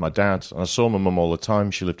grew up with my dad, and I saw my mum all the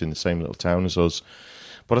time. She lived in the same little town as us.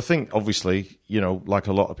 But I think, obviously, like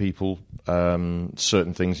a lot of people,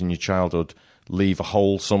 certain things in your childhood leave a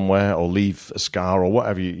hole somewhere, or leave a scar, or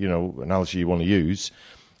whatever analogy you want to use.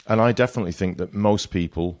 And I definitely think that most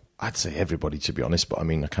people, I'd say everybody, to be honest, but I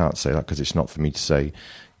mean, I can't say that because it's not for me to say,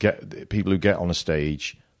 people who get on a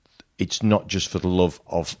stage, it's not just for the love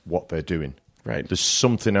of what they're doing. Right. There's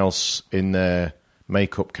something else in their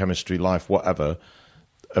makeup, chemistry, life, whatever,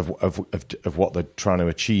 of what they're trying to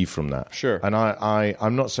achieve from that. Sure. And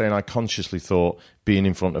I'm not saying I consciously thought being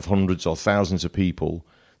in front of hundreds or thousands of people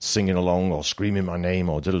singing along or screaming my name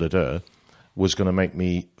or da-da-da was going to make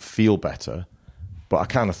me feel better, but I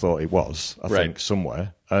kind of thought it was, I think,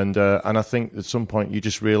 somewhere. And I think at some point you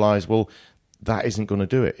just realise, well, that isn't going to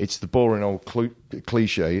do it. It's the boring old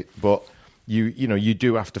cliche, but you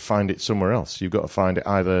do have to find it somewhere else. You've got to find it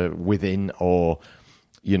either within or,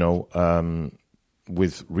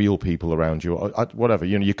 with real people around you, or whatever.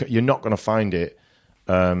 You're not going to find it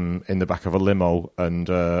in the back of a limo, and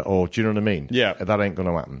or do you know what I mean? Yeah, that ain't going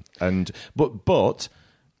to happen. And but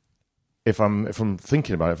if I'm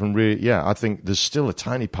thinking about it, if I'm really, I think there's still a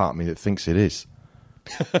tiny part of me that thinks it is.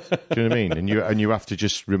 Do you know what I mean? And you have to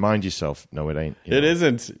just remind yourself, no, it ain't. It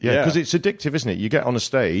isn't. Yeah, because it's addictive, isn't it? You get on a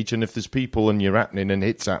stage, and if there's people and you're happening and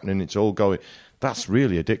it's happening, it's all going. That's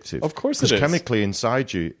really addictive. Of course it is. Because chemically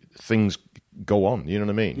inside you, things go on. You know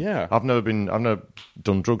what I mean? Yeah. I've never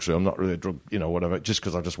done drugs. So I'm not really a drug, whatever. Just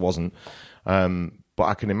because I just wasn't. But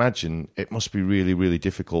I can imagine it must be really, really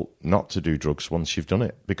difficult not to do drugs once you've done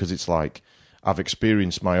it, because it's like I've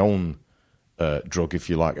experienced my own drug, if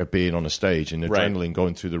you like, of being on a stage and adrenaline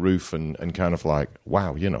going through the roof, and kind of like,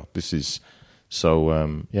 wow, this is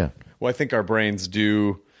so. Yeah. Well, I think our brains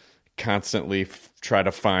do constantly try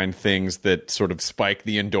to find things that sort of spike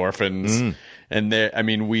the endorphins, and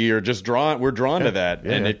we're drawn to that,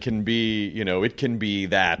 and it can be it can be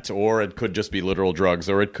that, or it could just be literal drugs,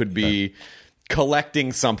 or it could be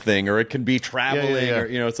collecting something, or it can be traveling, or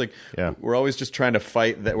it's like we're always just trying to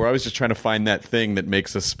fight that. We're always just trying to find that thing that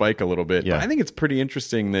makes us spike a little bit. But I think it's pretty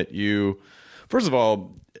interesting that you, first of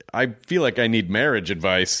all, I feel like I need marriage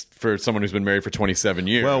advice for someone who's been married for 27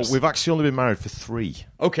 years. Well, we've actually only been married for 3.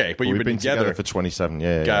 Okay, but we've been together for 27.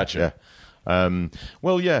 Yeah, gotcha.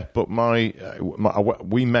 Yeah. But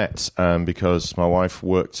we met because my wife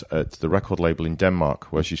worked at the record label in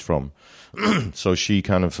Denmark, where she's from. So she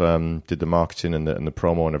kind of did the marketing and the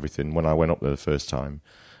promo and everything when I went up there the first time.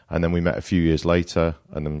 And then we met a few years later,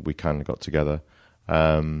 and then we kind of got together.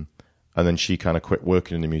 And then she kind of quit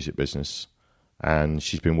working in the music business, and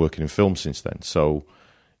she's been working in film since then. So,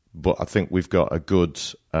 but I think we've got a good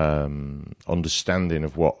understanding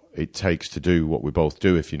of what it takes to do what we both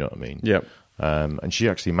do, if you know what I mean. Yep. And she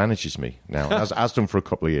actually manages me now, has done for a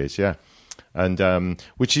couple of years, and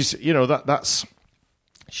which is, that's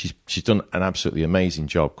she's done an absolutely amazing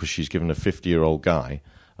job, because she's given a 50-year-old guy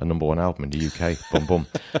a #1 album in the UK. Boom, boom.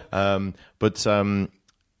 But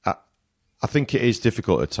I think it is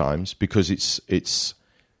difficult at times, because it's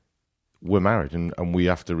we're married, and we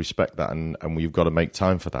have to respect that, and we've got to make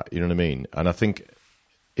time for that. You know what I mean? And I think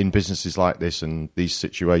in businesses like this and these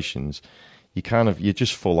situations, you're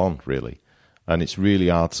just full on, really. And it's really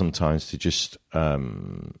hard sometimes to just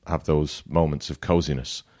have those moments of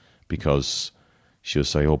coziness, because she'll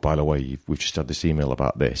say, oh, by the way, we've just had this email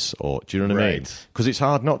about this, or do you know what I mean? Because it's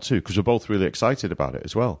hard not to, because we're both really excited about it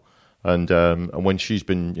as well. And when she's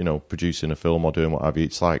been, producing a film or doing what have you,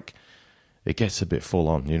 it's like, it gets a bit full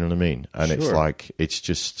on, you know what I mean? And it's like, it's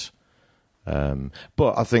just,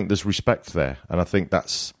 but I think there's respect there. And I think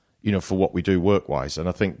that's, for what we do work-wise. And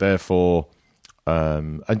I think therefore,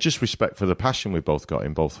 and just respect for the passion we've both got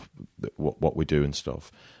in both what we do and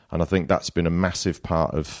stuff. And I think that's been a massive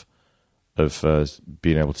part of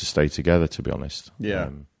being able to stay together, to be honest. Yeah.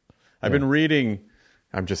 I've been reading,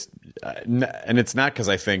 and it's not because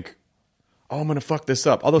I think, oh, I'm going to fuck this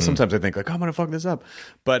up. Although sometimes I think like, oh, I'm going to fuck this up.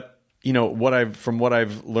 But, from what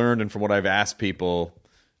I've learned and from what I've asked people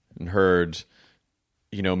and heard,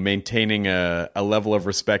 maintaining a level of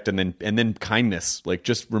respect and then kindness, like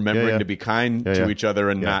just remembering to be kind to each other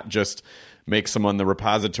and not just make someone the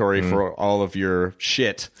repository for all of your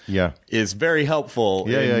shit is very helpful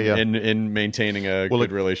in maintaining a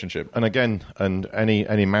good relationship. And again, and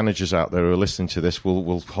any managers out there who are listening to this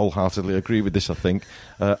will wholeheartedly agree with this, I think.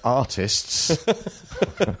 Artists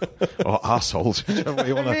or assholes, whichever way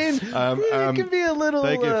you want to. It can be a little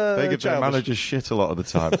they give their managers shit a lot of the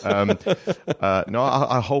time. No,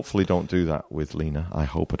 I hopefully don't do that with Lena. I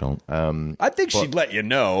hope I don't. I think she'd let you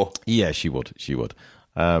know. Yeah, she would.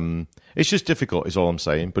 It's just difficult, is all I'm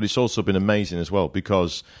saying. But it's also been amazing as well,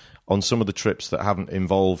 because on some of the trips that haven't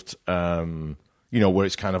involved, where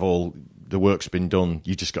it's kind of all the work's been done,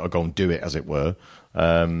 you just got to go and do it, as it were.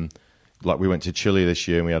 Like we went to Chile this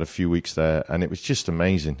year and we had a few weeks there, and it was just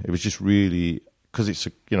amazing. It was just really, because it's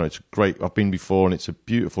great. I've been before, and it's a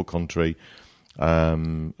beautiful country.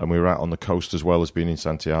 And we were out on the coast as well as being in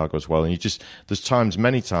Santiago as well. And there's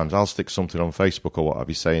many times I'll stick something on Facebook or what have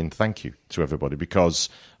you saying thank you to everybody, because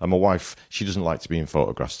my wife, she doesn't like to be in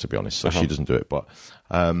photographs, to be honest, so she doesn't do it. But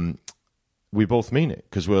we both mean it,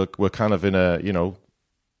 because we're kind of in a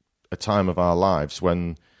time of our lives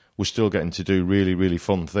when we're still getting to do really, really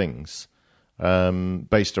fun things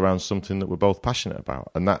based around something that we're both passionate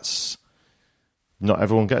about. And that's, not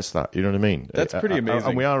everyone gets that, you know what I mean? That's pretty amazing.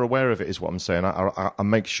 And we are aware of it, is what I'm saying. I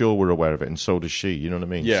make sure we're aware of it, and so does she, you know what I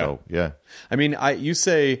mean? Yeah. So, yeah. I mean, you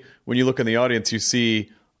say when you look in the audience, you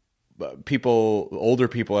see people, older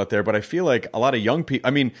people out there, but I feel like a lot of young people,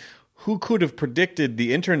 I mean, who could have predicted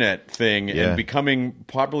the internet thing and becoming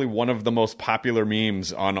probably one of the most popular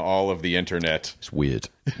memes on all of the internet? It's weird.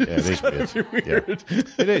 Yeah, it is weird. Yeah.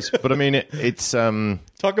 It is. But I mean, it's...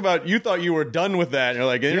 Talk about, you thought you were done with that. And you're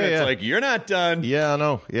like, internet's like, you're not done. Yeah, I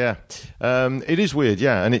know. Yeah. It is weird,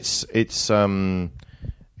 yeah. And it's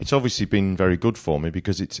obviously been very good for me,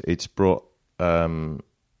 because it's brought an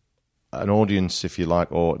audience, if you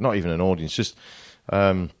like, or not even an audience, just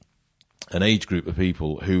an age group of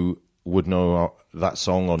people who would know that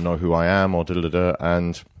song or know who I am or da-da-da.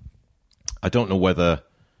 And I don't know whether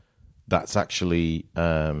that's actually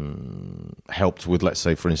helped with, let's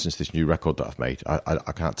say, for instance, this new record that I've made.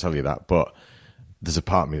 I can't tell you that, but there's a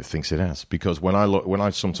part of me that thinks it has, because when I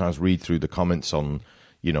sometimes read through the comments on,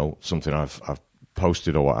 something I've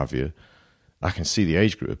posted or what have you, I can see the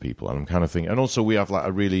age group of people, and I'm kind of thinking, and also we have like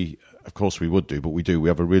a really, of course we would do, but we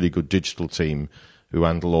have a really good digital team who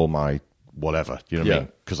handle all my whatever, you know what I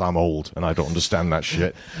mean? Because I'm old and I don't understand that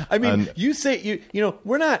shit. I mean, you say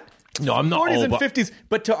we're not. No, I'm not 40s old, and 50s,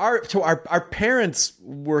 but to our parents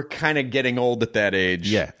were kind of getting old at that age.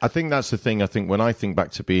 Yeah, I think that's the thing. I think when I think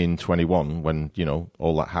back to being 21, when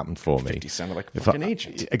all that happened for me, 50 sounded like a fucking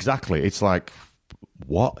ancient. Exactly, it's like,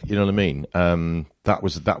 what? You know what I mean? That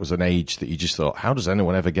was an age that you just thought, how does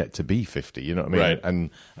anyone ever get to be 50? You know what I mean? Right. And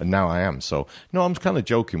now I am. So no, I'm kind of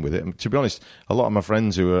joking with it. And to be honest, a lot of my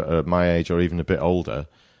friends who are my age or even a bit older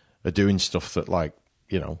are doing stuff that, like,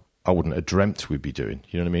 I wouldn't have dreamt we'd be doing.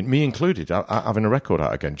 You know what I mean? Me included, having a record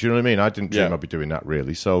out again. Do you know what I mean? I didn't dream I'd be doing that,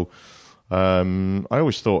 really. So I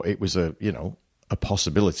always thought it was a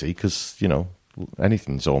possibility, because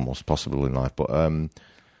anything's almost possible in life. But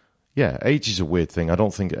yeah, age is a weird thing. I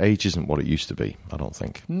don't think age isn't what it used to be. I don't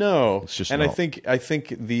think. No, it's just. And not. I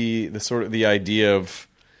think the sort of the idea of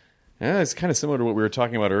it's kind of similar to what we were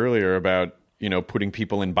talking about earlier about putting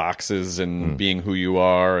people in boxes and being who you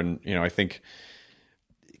are, and I think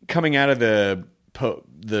coming out of the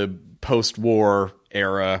post-war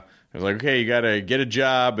era, it was like, okay, you got to get a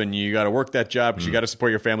job and you got to work that job because you got to support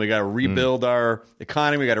your family. You got to rebuild our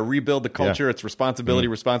economy. We got to rebuild the culture. It's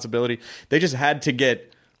responsibility. They just had to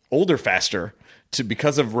get older faster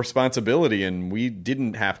because of responsibility, and we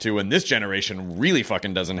didn't have to, and this generation really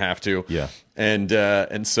fucking doesn't have to. Yeah.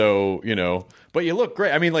 And so, you know, but you look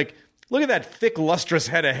great. I mean, like, look at that thick, lustrous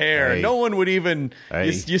head of hair. Hey. No one would even.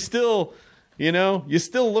 Hey. You still, you know, you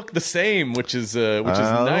still look the same, which is I nice.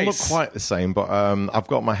 don't look quite the same, but I've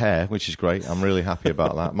got my hair, which is great. I'm really happy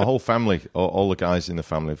about that. My whole family, all the guys in the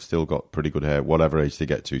family, have still got pretty good hair, whatever age they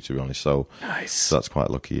get to be honest. So Nice. So that's quite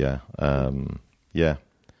lucky. Yeah. Yeah.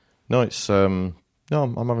 No, it's no.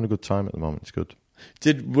 I'm having a good time at the moment. It's good.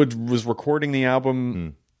 Was recording the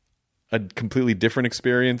album a completely different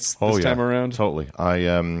experience this time around? Totally.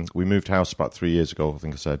 We moved house about 3 years ago, I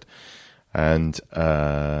think I said, and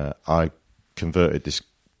I converted this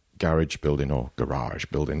garage building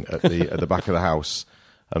at the back of the house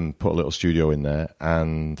and put a little studio in there,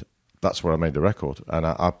 and that's where I made the record. And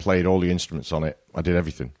I played all the instruments on it. I did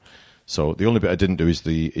everything. So the only bit I didn't do is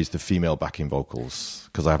the female backing vocals,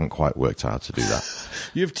 because I haven't quite worked out how to do that.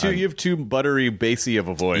 You have too buttery, bassy of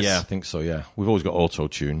a voice. Yeah, I think so. Yeah, we've always got auto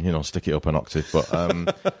tune, stick it up an octave. But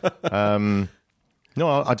no,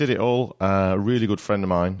 I did it all. A really good friend of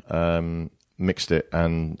mine mixed it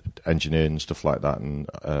and engineered and stuff like that,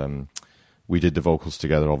 and we did the vocals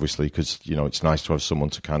together, obviously, because it's nice to have someone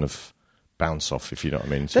to kind of bounce off, if you know what I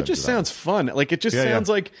mean. That just sounds fun. Like, it just sounds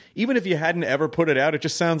like, even if you hadn't ever put it out, it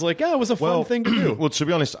just sounds like, it was a fun thing to do. Well, to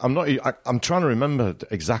be honest, I'm trying to remember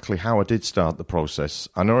exactly how I did start the process.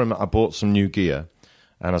 I know I bought some new gear,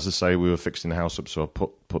 and as I say, we were fixing the house up, so I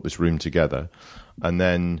put this room together, and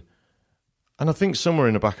I think somewhere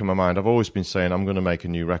in the back of my mind, I've always been saying I'm going to make a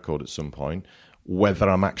new record at some point. Whether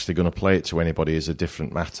I'm actually going to play it to anybody is a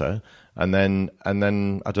different matter. And then I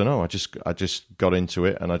don't know. I just got into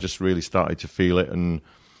it, and I just really started to feel it. And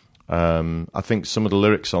I think some of the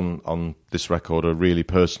lyrics on this record are really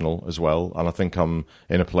personal as well. And I think I'm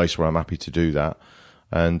in a place where I'm happy to do that.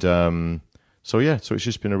 And so it's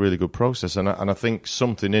just been a really good process. And I think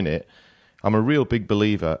something in it. I'm a real big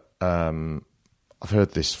believer. I've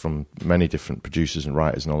heard this from many different producers and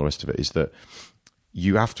writers and all the rest of it. Is that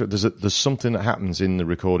you have to? There's something that happens in the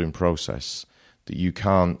recording process that you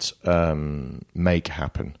can't make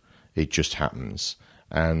happen. It just happens.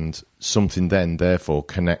 And something then, therefore,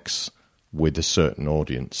 connects with a certain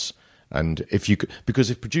audience. And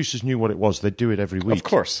because if producers knew what it was, they'd do it every week. Of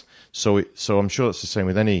course. So I'm sure it's the same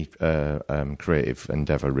with any creative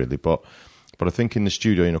endeavor, really. But I think in the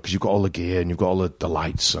studio, because you've got all the gear and you've got all the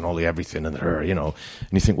lights and all the everything, and and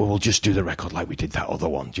you think, well, we'll just do the record like we did that other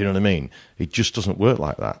one. Do you know what I mean? It just doesn't work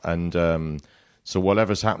like that. And so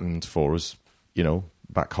whatever's happened for us,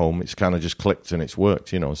 back home, it's kind of just clicked and it's worked,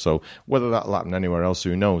 So whether that'll happen anywhere else,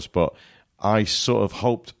 who knows? But I sort of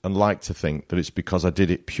hoped and like to think that it's because I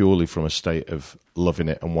did it purely from a state of loving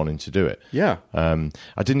it and wanting to do it. Yeah. I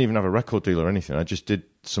didn't even have a record deal or anything. I just did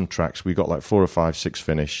some tracks. We got like 4 or 5, 6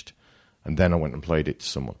 finished, and then I went and played it to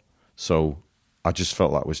someone. So I just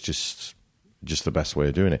felt that was just the best way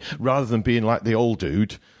of doing it, rather than being like the old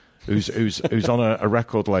dude who's on a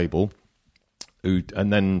record label,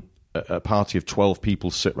 and then a party of 12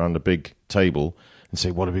 people sit around a big table and say,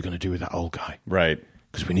 what are we going to do with that old guy? Right.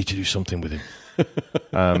 Because we need to do something with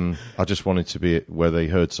him. I just wanted to be where they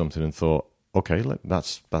heard something and thought, okay,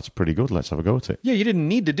 that's pretty good. Let's have a go at it. Yeah, you didn't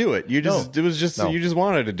need to do it. You just you just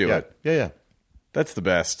wanted to do it. Yeah. That's the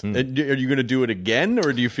best. Are you going to do it again,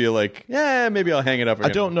 or do you feel like, maybe I'll hang it up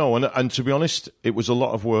again? I don't know. And to be honest, it was a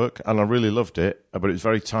lot of work, and I really loved it, but it was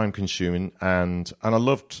very time-consuming. And I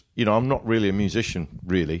loved, I'm not really a musician,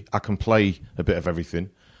 really. I can play a bit of everything,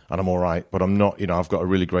 and I'm all right, but I'm not, I've got a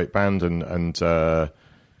really great band, but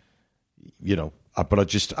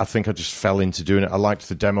I think I just fell into doing it. I liked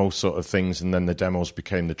the demo sort of things, and then the demos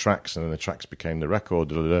became the tracks, and then the tracks became the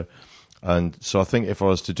record. And so I think if I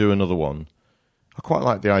was to do another one, I quite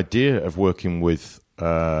like the idea of working with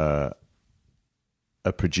a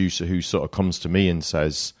producer who sort of comes to me and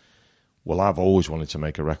says, well, I've always wanted to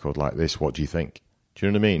make a record like this. What do you think? Do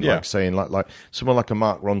you know what I mean? Yeah. Like saying, like someone like a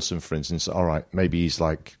Mark Ronson, for instance, all right, maybe he's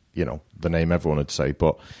like, the name everyone would say,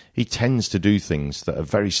 but he tends to do things that are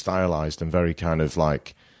very stylized and very kind of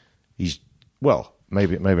like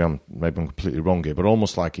maybe I'm completely wrong here, but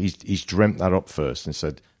almost like he's dreamt that up first and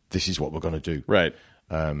said, this is what we're going to do. Right.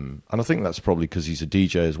 And I think that's probably because he's a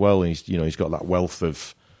DJ as well, and he's got that wealth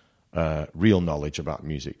of real knowledge about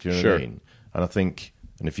music. Do you know what I mean? And I think,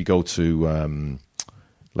 and if you go to,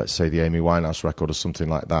 let's say the Amy Winehouse record or something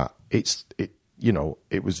like that, it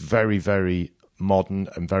was very, very modern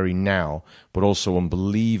and very now, but also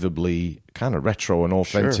unbelievably kind of retro and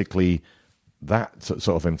authentically that sort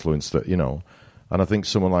of influence that, And I think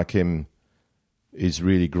someone like him is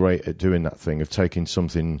really great at doing that thing of taking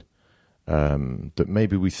something that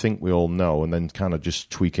maybe we think we all know, and then kind of just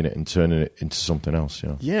tweaking it and turning it into something else.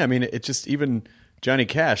 Yeah, I mean, it just even Johnny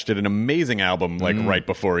Cash did an amazing album like right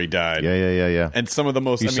before he died. Yeah. And some of the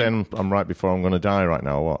most. You saying I'm right before I'm going to die right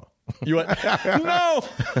now? Or what? You went, no,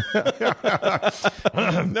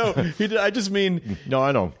 no. He did. I just mean, no,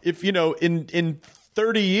 I know. If in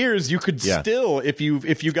 30 years, you could still, if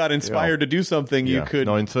you got inspired to do something, you could.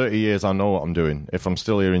 No, in 30 years, I know what I'm doing. If I'm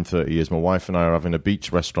still here in 30 years, my wife and I are having a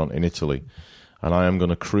beach restaurant in Italy, and I am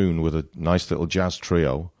going to croon with a nice little jazz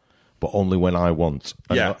trio, but only when I want.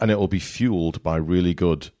 And it'll be fueled by really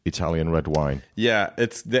good Italian red wine. Yeah,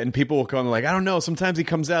 and people will come like, I don't know. Sometimes he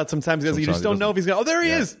comes out, sometimes he doesn't. You just don't know if he's going. Oh, there he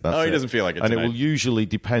is. Oh, he doesn't feel like it. And tonight. it will usually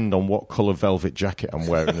depend on what colour velvet jacket I'm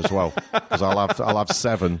wearing as well, because I'll have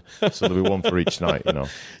 7, so there'll be one for each night. And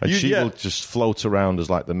she will just float around as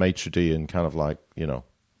like the maitre d' and kind of like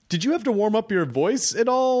Did you have to warm up your voice at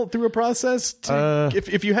all through a process?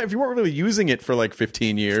 If you weren't really using it for like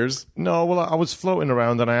 15 years? No, well, I was floating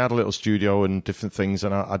around and I had a little studio and different things,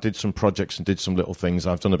 and I did some projects and did some little things.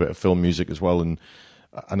 I've done a bit of film music as well, and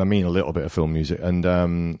I mean a little bit of film music. And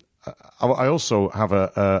I also have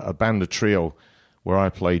a band, a trio, where I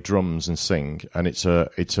play drums and sing, and it's a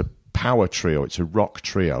power trio. It's a rock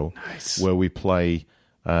trio. Nice. Where we play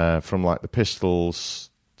from like the Pistols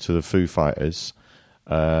to the Foo Fighters.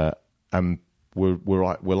 And we're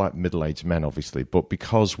like middle-aged men, obviously, but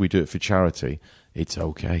because we do it for charity, it's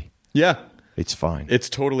okay. Yeah, it's fine. It's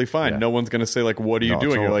totally fine. Yeah. No one's going to say like, "What are you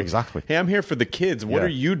doing?" You're like, exactly. Hey, I'm here for the kids. What are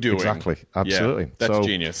you doing? Exactly, absolutely. Yeah, that's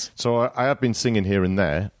genius. So I have been singing here and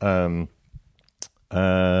there.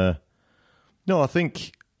 No, I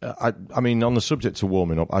think I mean on the subject of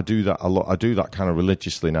warming up, I do that a lot. I do that kind of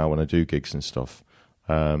religiously now when I do gigs and stuff.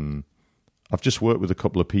 I've just worked with a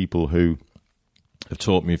couple of people who have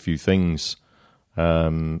taught me a few things,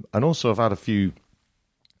 and also I've had a few,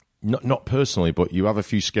 not personally, but you have a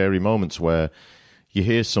few scary moments where you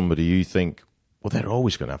hear somebody, you think, well, they're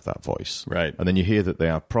always going to have that voice, right? And then you hear that they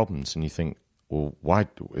have problems, and you think, well, why?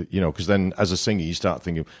 Because then as a singer, you start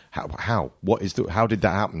thinking, how did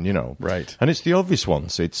that happen? Right? And it's the obvious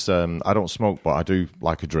ones. It's I don't smoke, but I do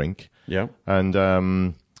like a drink. Yeah, and I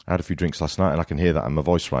had a few drinks last night, and I can hear that in my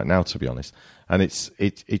voice right now, to be honest. And it's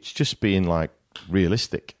just being like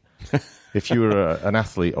realistic. If you were an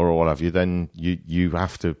athlete or what have you, then you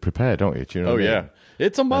have to prepare, don't you? Do you know what I mean?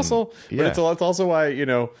 It's a muscle. But it's also why,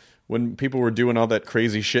 when people were doing all that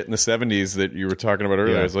crazy shit in the 70s that you were talking about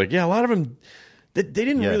earlier, it's like, a lot of them, they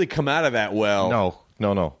didn't really come out of that well.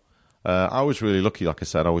 No. I was really lucky, like I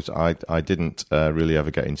said. I didn't really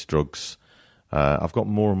ever get into drugs. I've got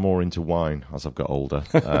more and more into wine as I've got older.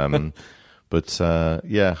 But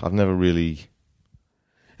I've never really...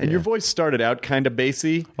 And your voice started out kind of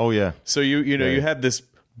bassy. Oh, yeah. So you had this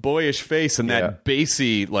boyish face and that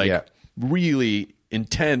bassy, really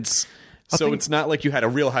intense. So it's not like you had a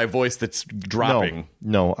real high voice that's dropping.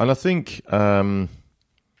 No. And I think that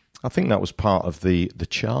was part of the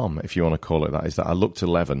charm, if you want to call it that, is that I looked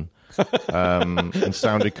 11 and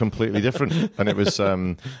sounded completely different. And it was,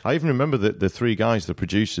 I even remember the 3 guys, the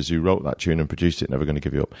producers who wrote that tune and produced it, Never Gonna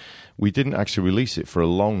Give You Up. We didn't actually release it for a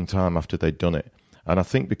long time after they'd done it. And I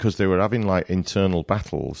think because they were having like internal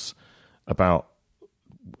battles about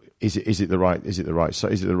is it the right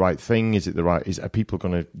thing? Are people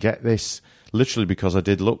going to get this? Literally because I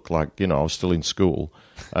did look like I was still in school,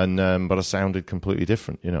 and but I sounded completely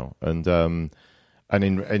different, and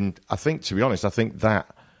I think, to be honest, I think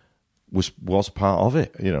that was part of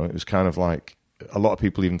it. It was kind of like a lot of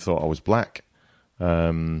people even thought I was black,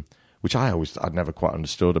 which I'd never quite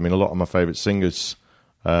understood. I mean, a lot of my favourite singers.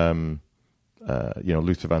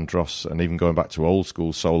 Luther Vandross, and even going back to old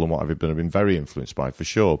school soul and what I've been very influenced by, for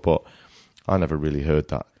sure. But I never really heard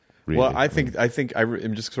that. Really. Well, I think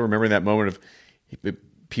I'm just sort of remembering that moment of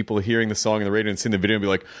people hearing the song in the radio and seeing the video and be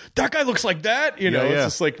like, "That guy looks like that." It's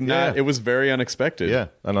just like not. It was very unexpected. Yeah,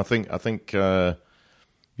 and I think that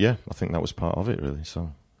was part of it, really.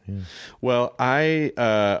 So. Yeah. Well, I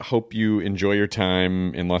hope you enjoy your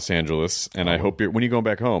time in Los Angeles, and I hope when are you going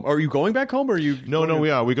back home? Are you going back home, or are you? No, we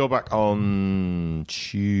are. We go back on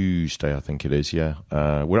Tuesday, I think it is. Yeah,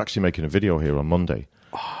 we're actually making a video here on Monday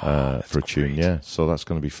for a tune. Yeah, so that's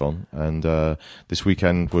going to be fun. And this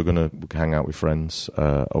weekend we're going to hang out with friends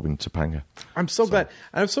up in Topanga. I'm so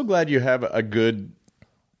glad you have a good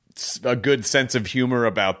sense of humor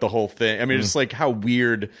about the whole thing. I mean, just like how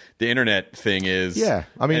weird the internet thing is. Yeah.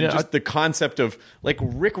 I mean, and just the concept of like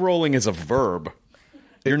Rickrolling is a verb.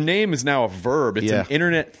 Your name is now a verb. It's an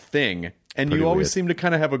internet thing. And pretty you always weird. seem to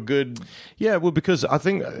kind of have a good... Yeah, well, because I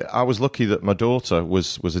think I was lucky that my daughter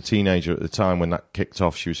was a teenager at the time when that kicked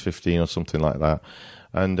off. She was 15 or something like that.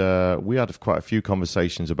 And we had quite a few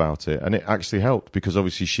conversations about it. And it actually helped because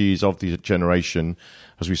obviously she's of the generation,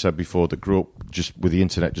 as we said before, that grew up just with the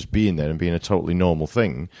internet just being there and being a totally normal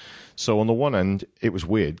thing. So on the one hand, it was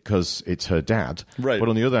weird because it's her dad. Right. But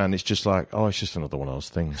on the other hand, it's just like, oh, it's just another one of those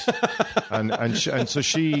things. and so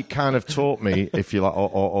she kind of taught me, if you like,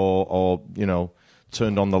 or you know,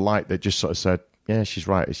 turned on the light that just sort of said, yeah, she's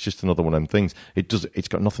right. It's just another one of them things. It's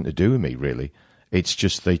got nothing to do with me, really. It's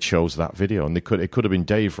just they chose that video, and it could have been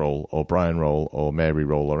Dave Roll or Brian Roll or Mary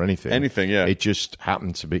Roll or anything. Anything, yeah. It just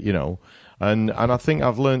happened to be, you know. And I think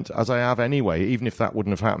I've learned, as I have anyway, even if that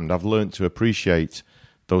wouldn't have happened, I've learned to appreciate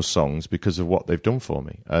those songs because of what they've done for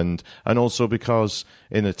me, and also because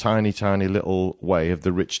in a tiny, tiny little way of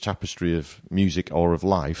the rich tapestry of music or of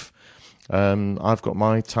life, I've got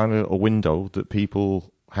my tiny little window that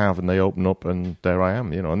people have, and they open up, and there I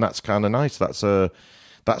am, you know, and that's kind of nice. That's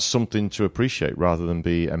something to appreciate rather than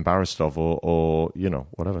be embarrassed of or you know,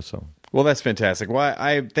 whatever. So. Well, that's fantastic. Well,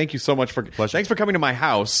 I thank you so much for thanks for coming to my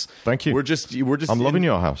house. Thank you. We're just. I'm loving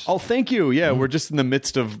your house. Oh, thank you. Yeah, we're just in the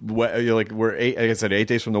midst of we're like I said, 8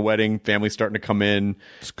 days from the wedding. Family's starting to come in.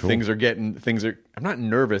 It's cool. Things are. I'm not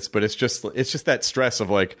nervous, but it's just that stress of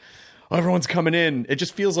like, oh, everyone's coming in. It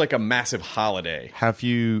just feels like a massive holiday. Have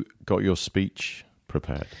you got your speech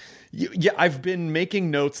prepared? Yeah, I've been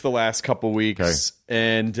making notes the last couple weeks,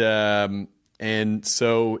 and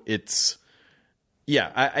so it's.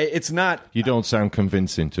 Yeah, it's not... You don't sound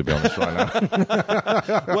convincing, to be honest, right now.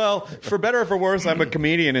 Well, for better or for worse, I'm a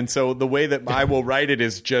comedian, and so the way that I will write it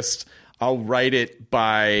is just... I'll write it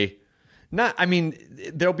by...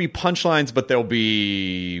 there'll be punchlines, but there'll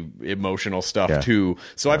be emotional stuff, too.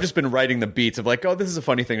 So I've just been writing the beats of like, oh, this is a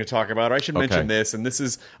funny thing to talk about, or I should mention this, and this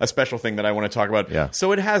is a special thing that I want to talk about. Yeah.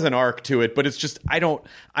 So it has an arc to it, but it's just...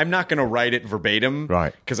 I'm not going to write it verbatim.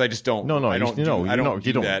 Right. Because I just don't... No, I don't do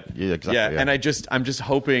that. Yeah, exactly. Yeah, and I'm just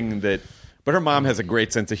hoping that... But her mom has a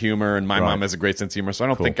great sense of humor, and my mom has a great sense of humor, so I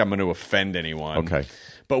don't think I'm going to offend anyone. Okay.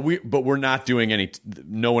 But we're not doing any...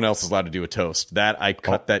 No one else is allowed to do a toast. That I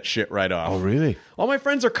cut that shit right off. Oh, really? All my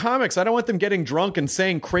friends are comics. I don't want them getting drunk and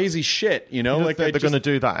saying crazy shit, you know? Like they're going to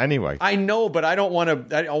do that anyway. I know, but I don't want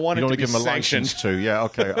to... I want it to be give them a sanctioned. license to. Yeah,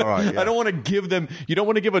 okay, all right. Yeah. I don't want to give them... You don't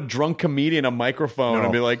want to give a drunk comedian a microphone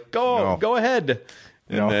and be like, go ahead.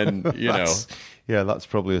 And then, you know... Yeah, that's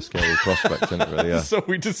probably a scary prospect, isn't it? Really? Yeah. So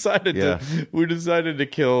we decided to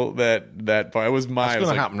kill that part. It was my. It's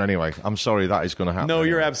going to happen anyway. I'm sorry, that is going to happen. No, anyway.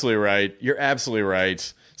 You're absolutely right. You're absolutely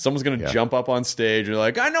right. Someone's going to jump up on stage and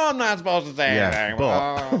like, I know I'm not supposed to say anything,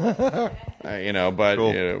 but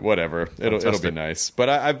cool. Whatever. It'll be nice. But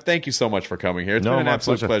I thank you so much for coming here. It's been an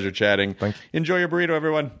absolute pleasure chatting. Thank you. Enjoy your burrito,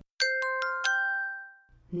 everyone.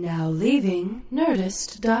 Now leaving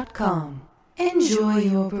Nerdist.com. Enjoy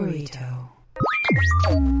your burrito.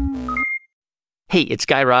 Hey, it's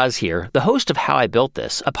Guy Raz here, the host of How I Built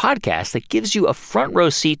This, a podcast that gives you a front row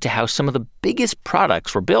seat to how some of the biggest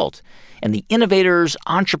products were built and the innovators,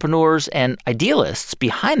 entrepreneurs, and idealists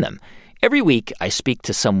behind them. Every week, I speak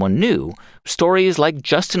to someone new. Stories like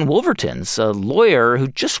Justin Wolverton's, a lawyer who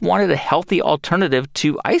just wanted a healthy alternative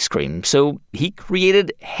to ice cream, so he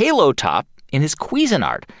created Halo Top in his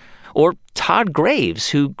Cuisinart. Or Todd Graves,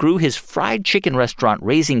 who grew his fried chicken restaurant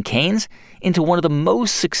Raising Cane's into one of the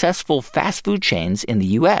most successful fast food chains in the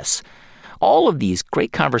U.S. All of these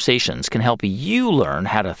great conversations can help you learn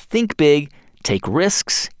how to think big, take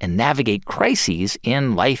risks, and navigate crises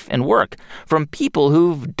in life and work from people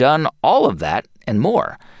who've done all of that and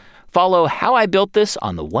more. Follow How I Built This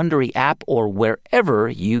on the Wondery app or wherever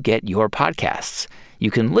you get your podcasts.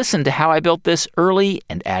 You can listen to How I Built This early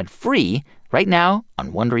and ad-free right now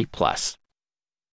on Wondery Plus.